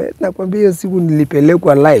akitembea. Nakwambia hiyo siku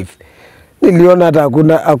nilipelekwa live. Niliona hata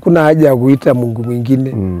hakuna haja ya kuita Mungu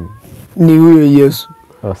mwingine. Ni huyo Yesu.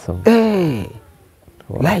 Awesome.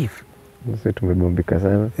 Live. Sisi tumebombika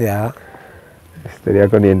sana. Story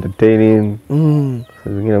yako ni entertaining.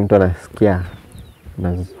 Zingine mtu anasikia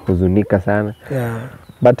na huzunika sana.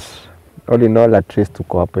 But all in all, at least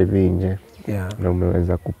tuko hapa hivi nje. Na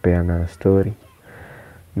umeweza kupea na story.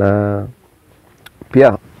 Na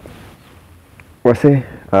pia wase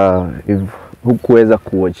hukuweza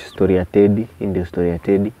kuwatch story ya Teddy, ndio story ya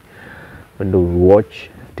Teddy. Ndio watch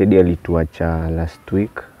Teddy alituacha last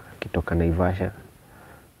week akitoka Naivasha,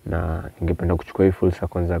 na ningependa kuchukua hii fursa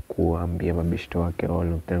kwanza kuambia mabishto wake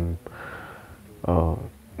all of them.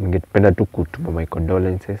 Ningependa tu kutuma my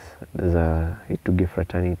condolences za Itugi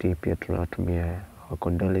fraternity, pia tunawatumia our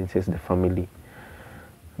condolences the family,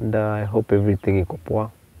 and I hope everything iko poa,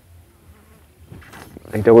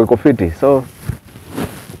 itakuwa iko fiti. So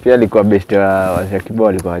pia alikuwa best wa Shakiba,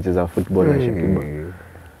 alikuwa anacheza football na Shakiba.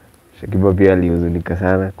 Shakiba pia alihuzunika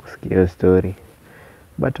sana kusikia hiyo story,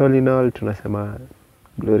 but all in all tunasema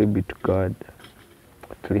glory be to God.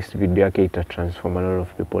 At least video yake ita transform a lot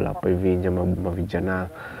of people hapa hivi nje, mavijana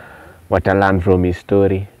wata learn from his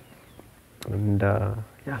story, and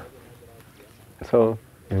so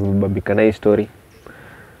mbambika na hii story,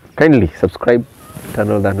 kindly subscribe,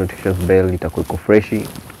 turn on that notification bell, itakuwa iko freshi,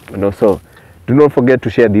 and also do not forget to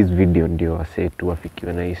share this video ndio wase tu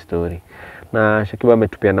wafikiwe na hii story. Na Shakiba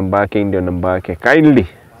ametupia namba yake, ndio namba yake, kindly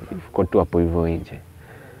uko tu hapo hivyo nje,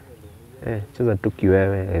 cheza tu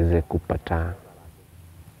kiwewe aweze kupata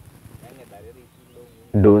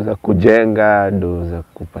doza kujenga, doza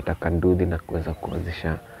kupata kanduthi na kuweza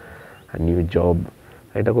kuanzisha a new job.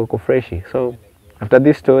 Itakuwa iko freshi. So after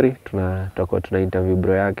this story tutakuwa tuna interview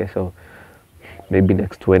bro yake, so maybe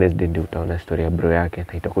next Wednesday ndio utaona story ya bro yake,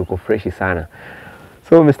 na itakuwa iko freshi sana.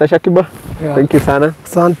 So Mr. Shakiba, thank you sana.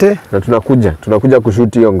 Asante. Na tunakuja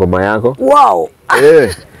kushoot hiyo ngoma yako. Wow.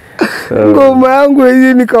 Ngoma yangu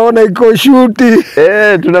hii nikaona iko shoot.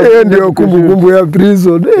 Tunakuja ndio kumbukumbu ya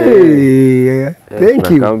prison.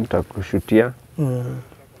 Thank you. Tutakushutia.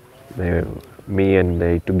 Me and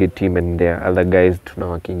the Itugi team and the other guys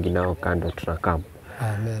tunawakingi nao kando, tunakam.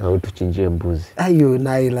 Amen. Au tuchinjie mbuzi. Hiyo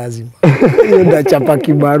naye lazima. Hiyo ndachapa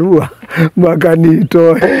kibarua mpaka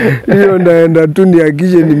niitoe. Hiyo ndaenda tu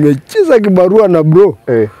nihakikishe nimecheza kibarua na bro.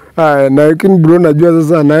 Na lakini bro najua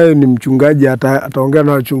sasa naye ni mchungaji, ataongea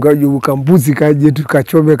na wachungaji ukambuzi kaje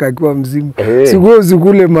tukachome kakiwa mzima.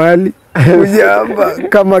 Sikule mahali. Ujamba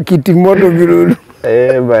kama kitimoto vilulu.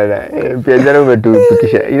 Bana. Pia jana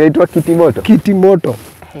umetupitisha. Inaitwa kitimoto. Kitimoto.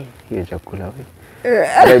 Hiyo chakula wewe.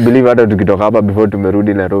 I believe hata tukitoka hapa before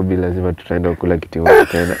tumerudi Nairobi lazima tutaenda kula kitimoto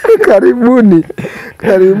tena.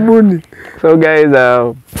 Karibuni. So guys,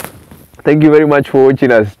 thank you very much for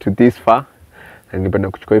watching us to this far. Ningependa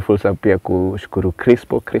kuchukua hii fursa pia kushukuru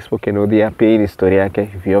Crispo Kenodia. Pia hii story yake,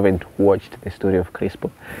 if you haven't watched the story of Crispo,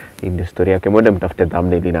 in the story yake mwende mtafute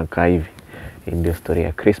thumbnail inakaa hivi, in the story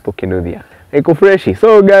ya Crispo Kenodia. Iko freshi.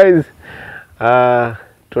 So guys,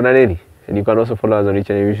 tuna nini? And you can also follow us on each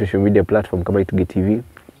and every social media platform kama Itugi TV.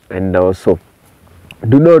 And also,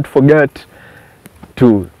 do not forget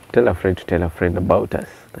to tell a friend to tell a friend about us.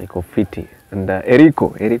 Like fiti. And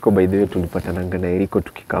Eriko by the way tulipatananga na Eriko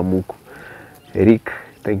tukikamuku. Eric,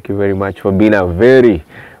 thank you very much for being a very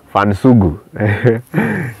fan sugu.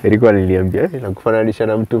 Eriko aliniambia nakufananisha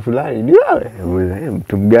na mtu fulani. Ni wewe?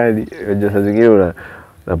 Mtu mgani? Unajua saa zingine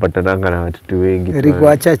unapatananga na watu wengi. Eriko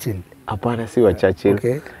wa Churchill? Hapana, si wa Churchill.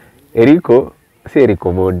 Okay. Eriko si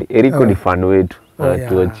Eriko Modi. Eriko ni fan wetu.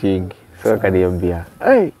 Poaching. So akaniambia,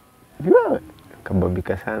 "Hey, ni wewe?"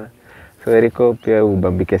 Kabambika sana. So Eriko pia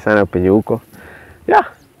ubambike sana penye huko. Yeah.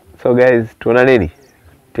 So guys, tuona nini?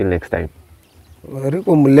 Till next time.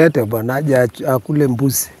 Eriko mlete bwana aje akule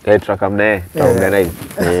mbuzi. Tutakamna yeye, tutaongea naye.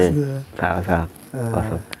 Sawa sawa.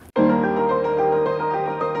 Awesome.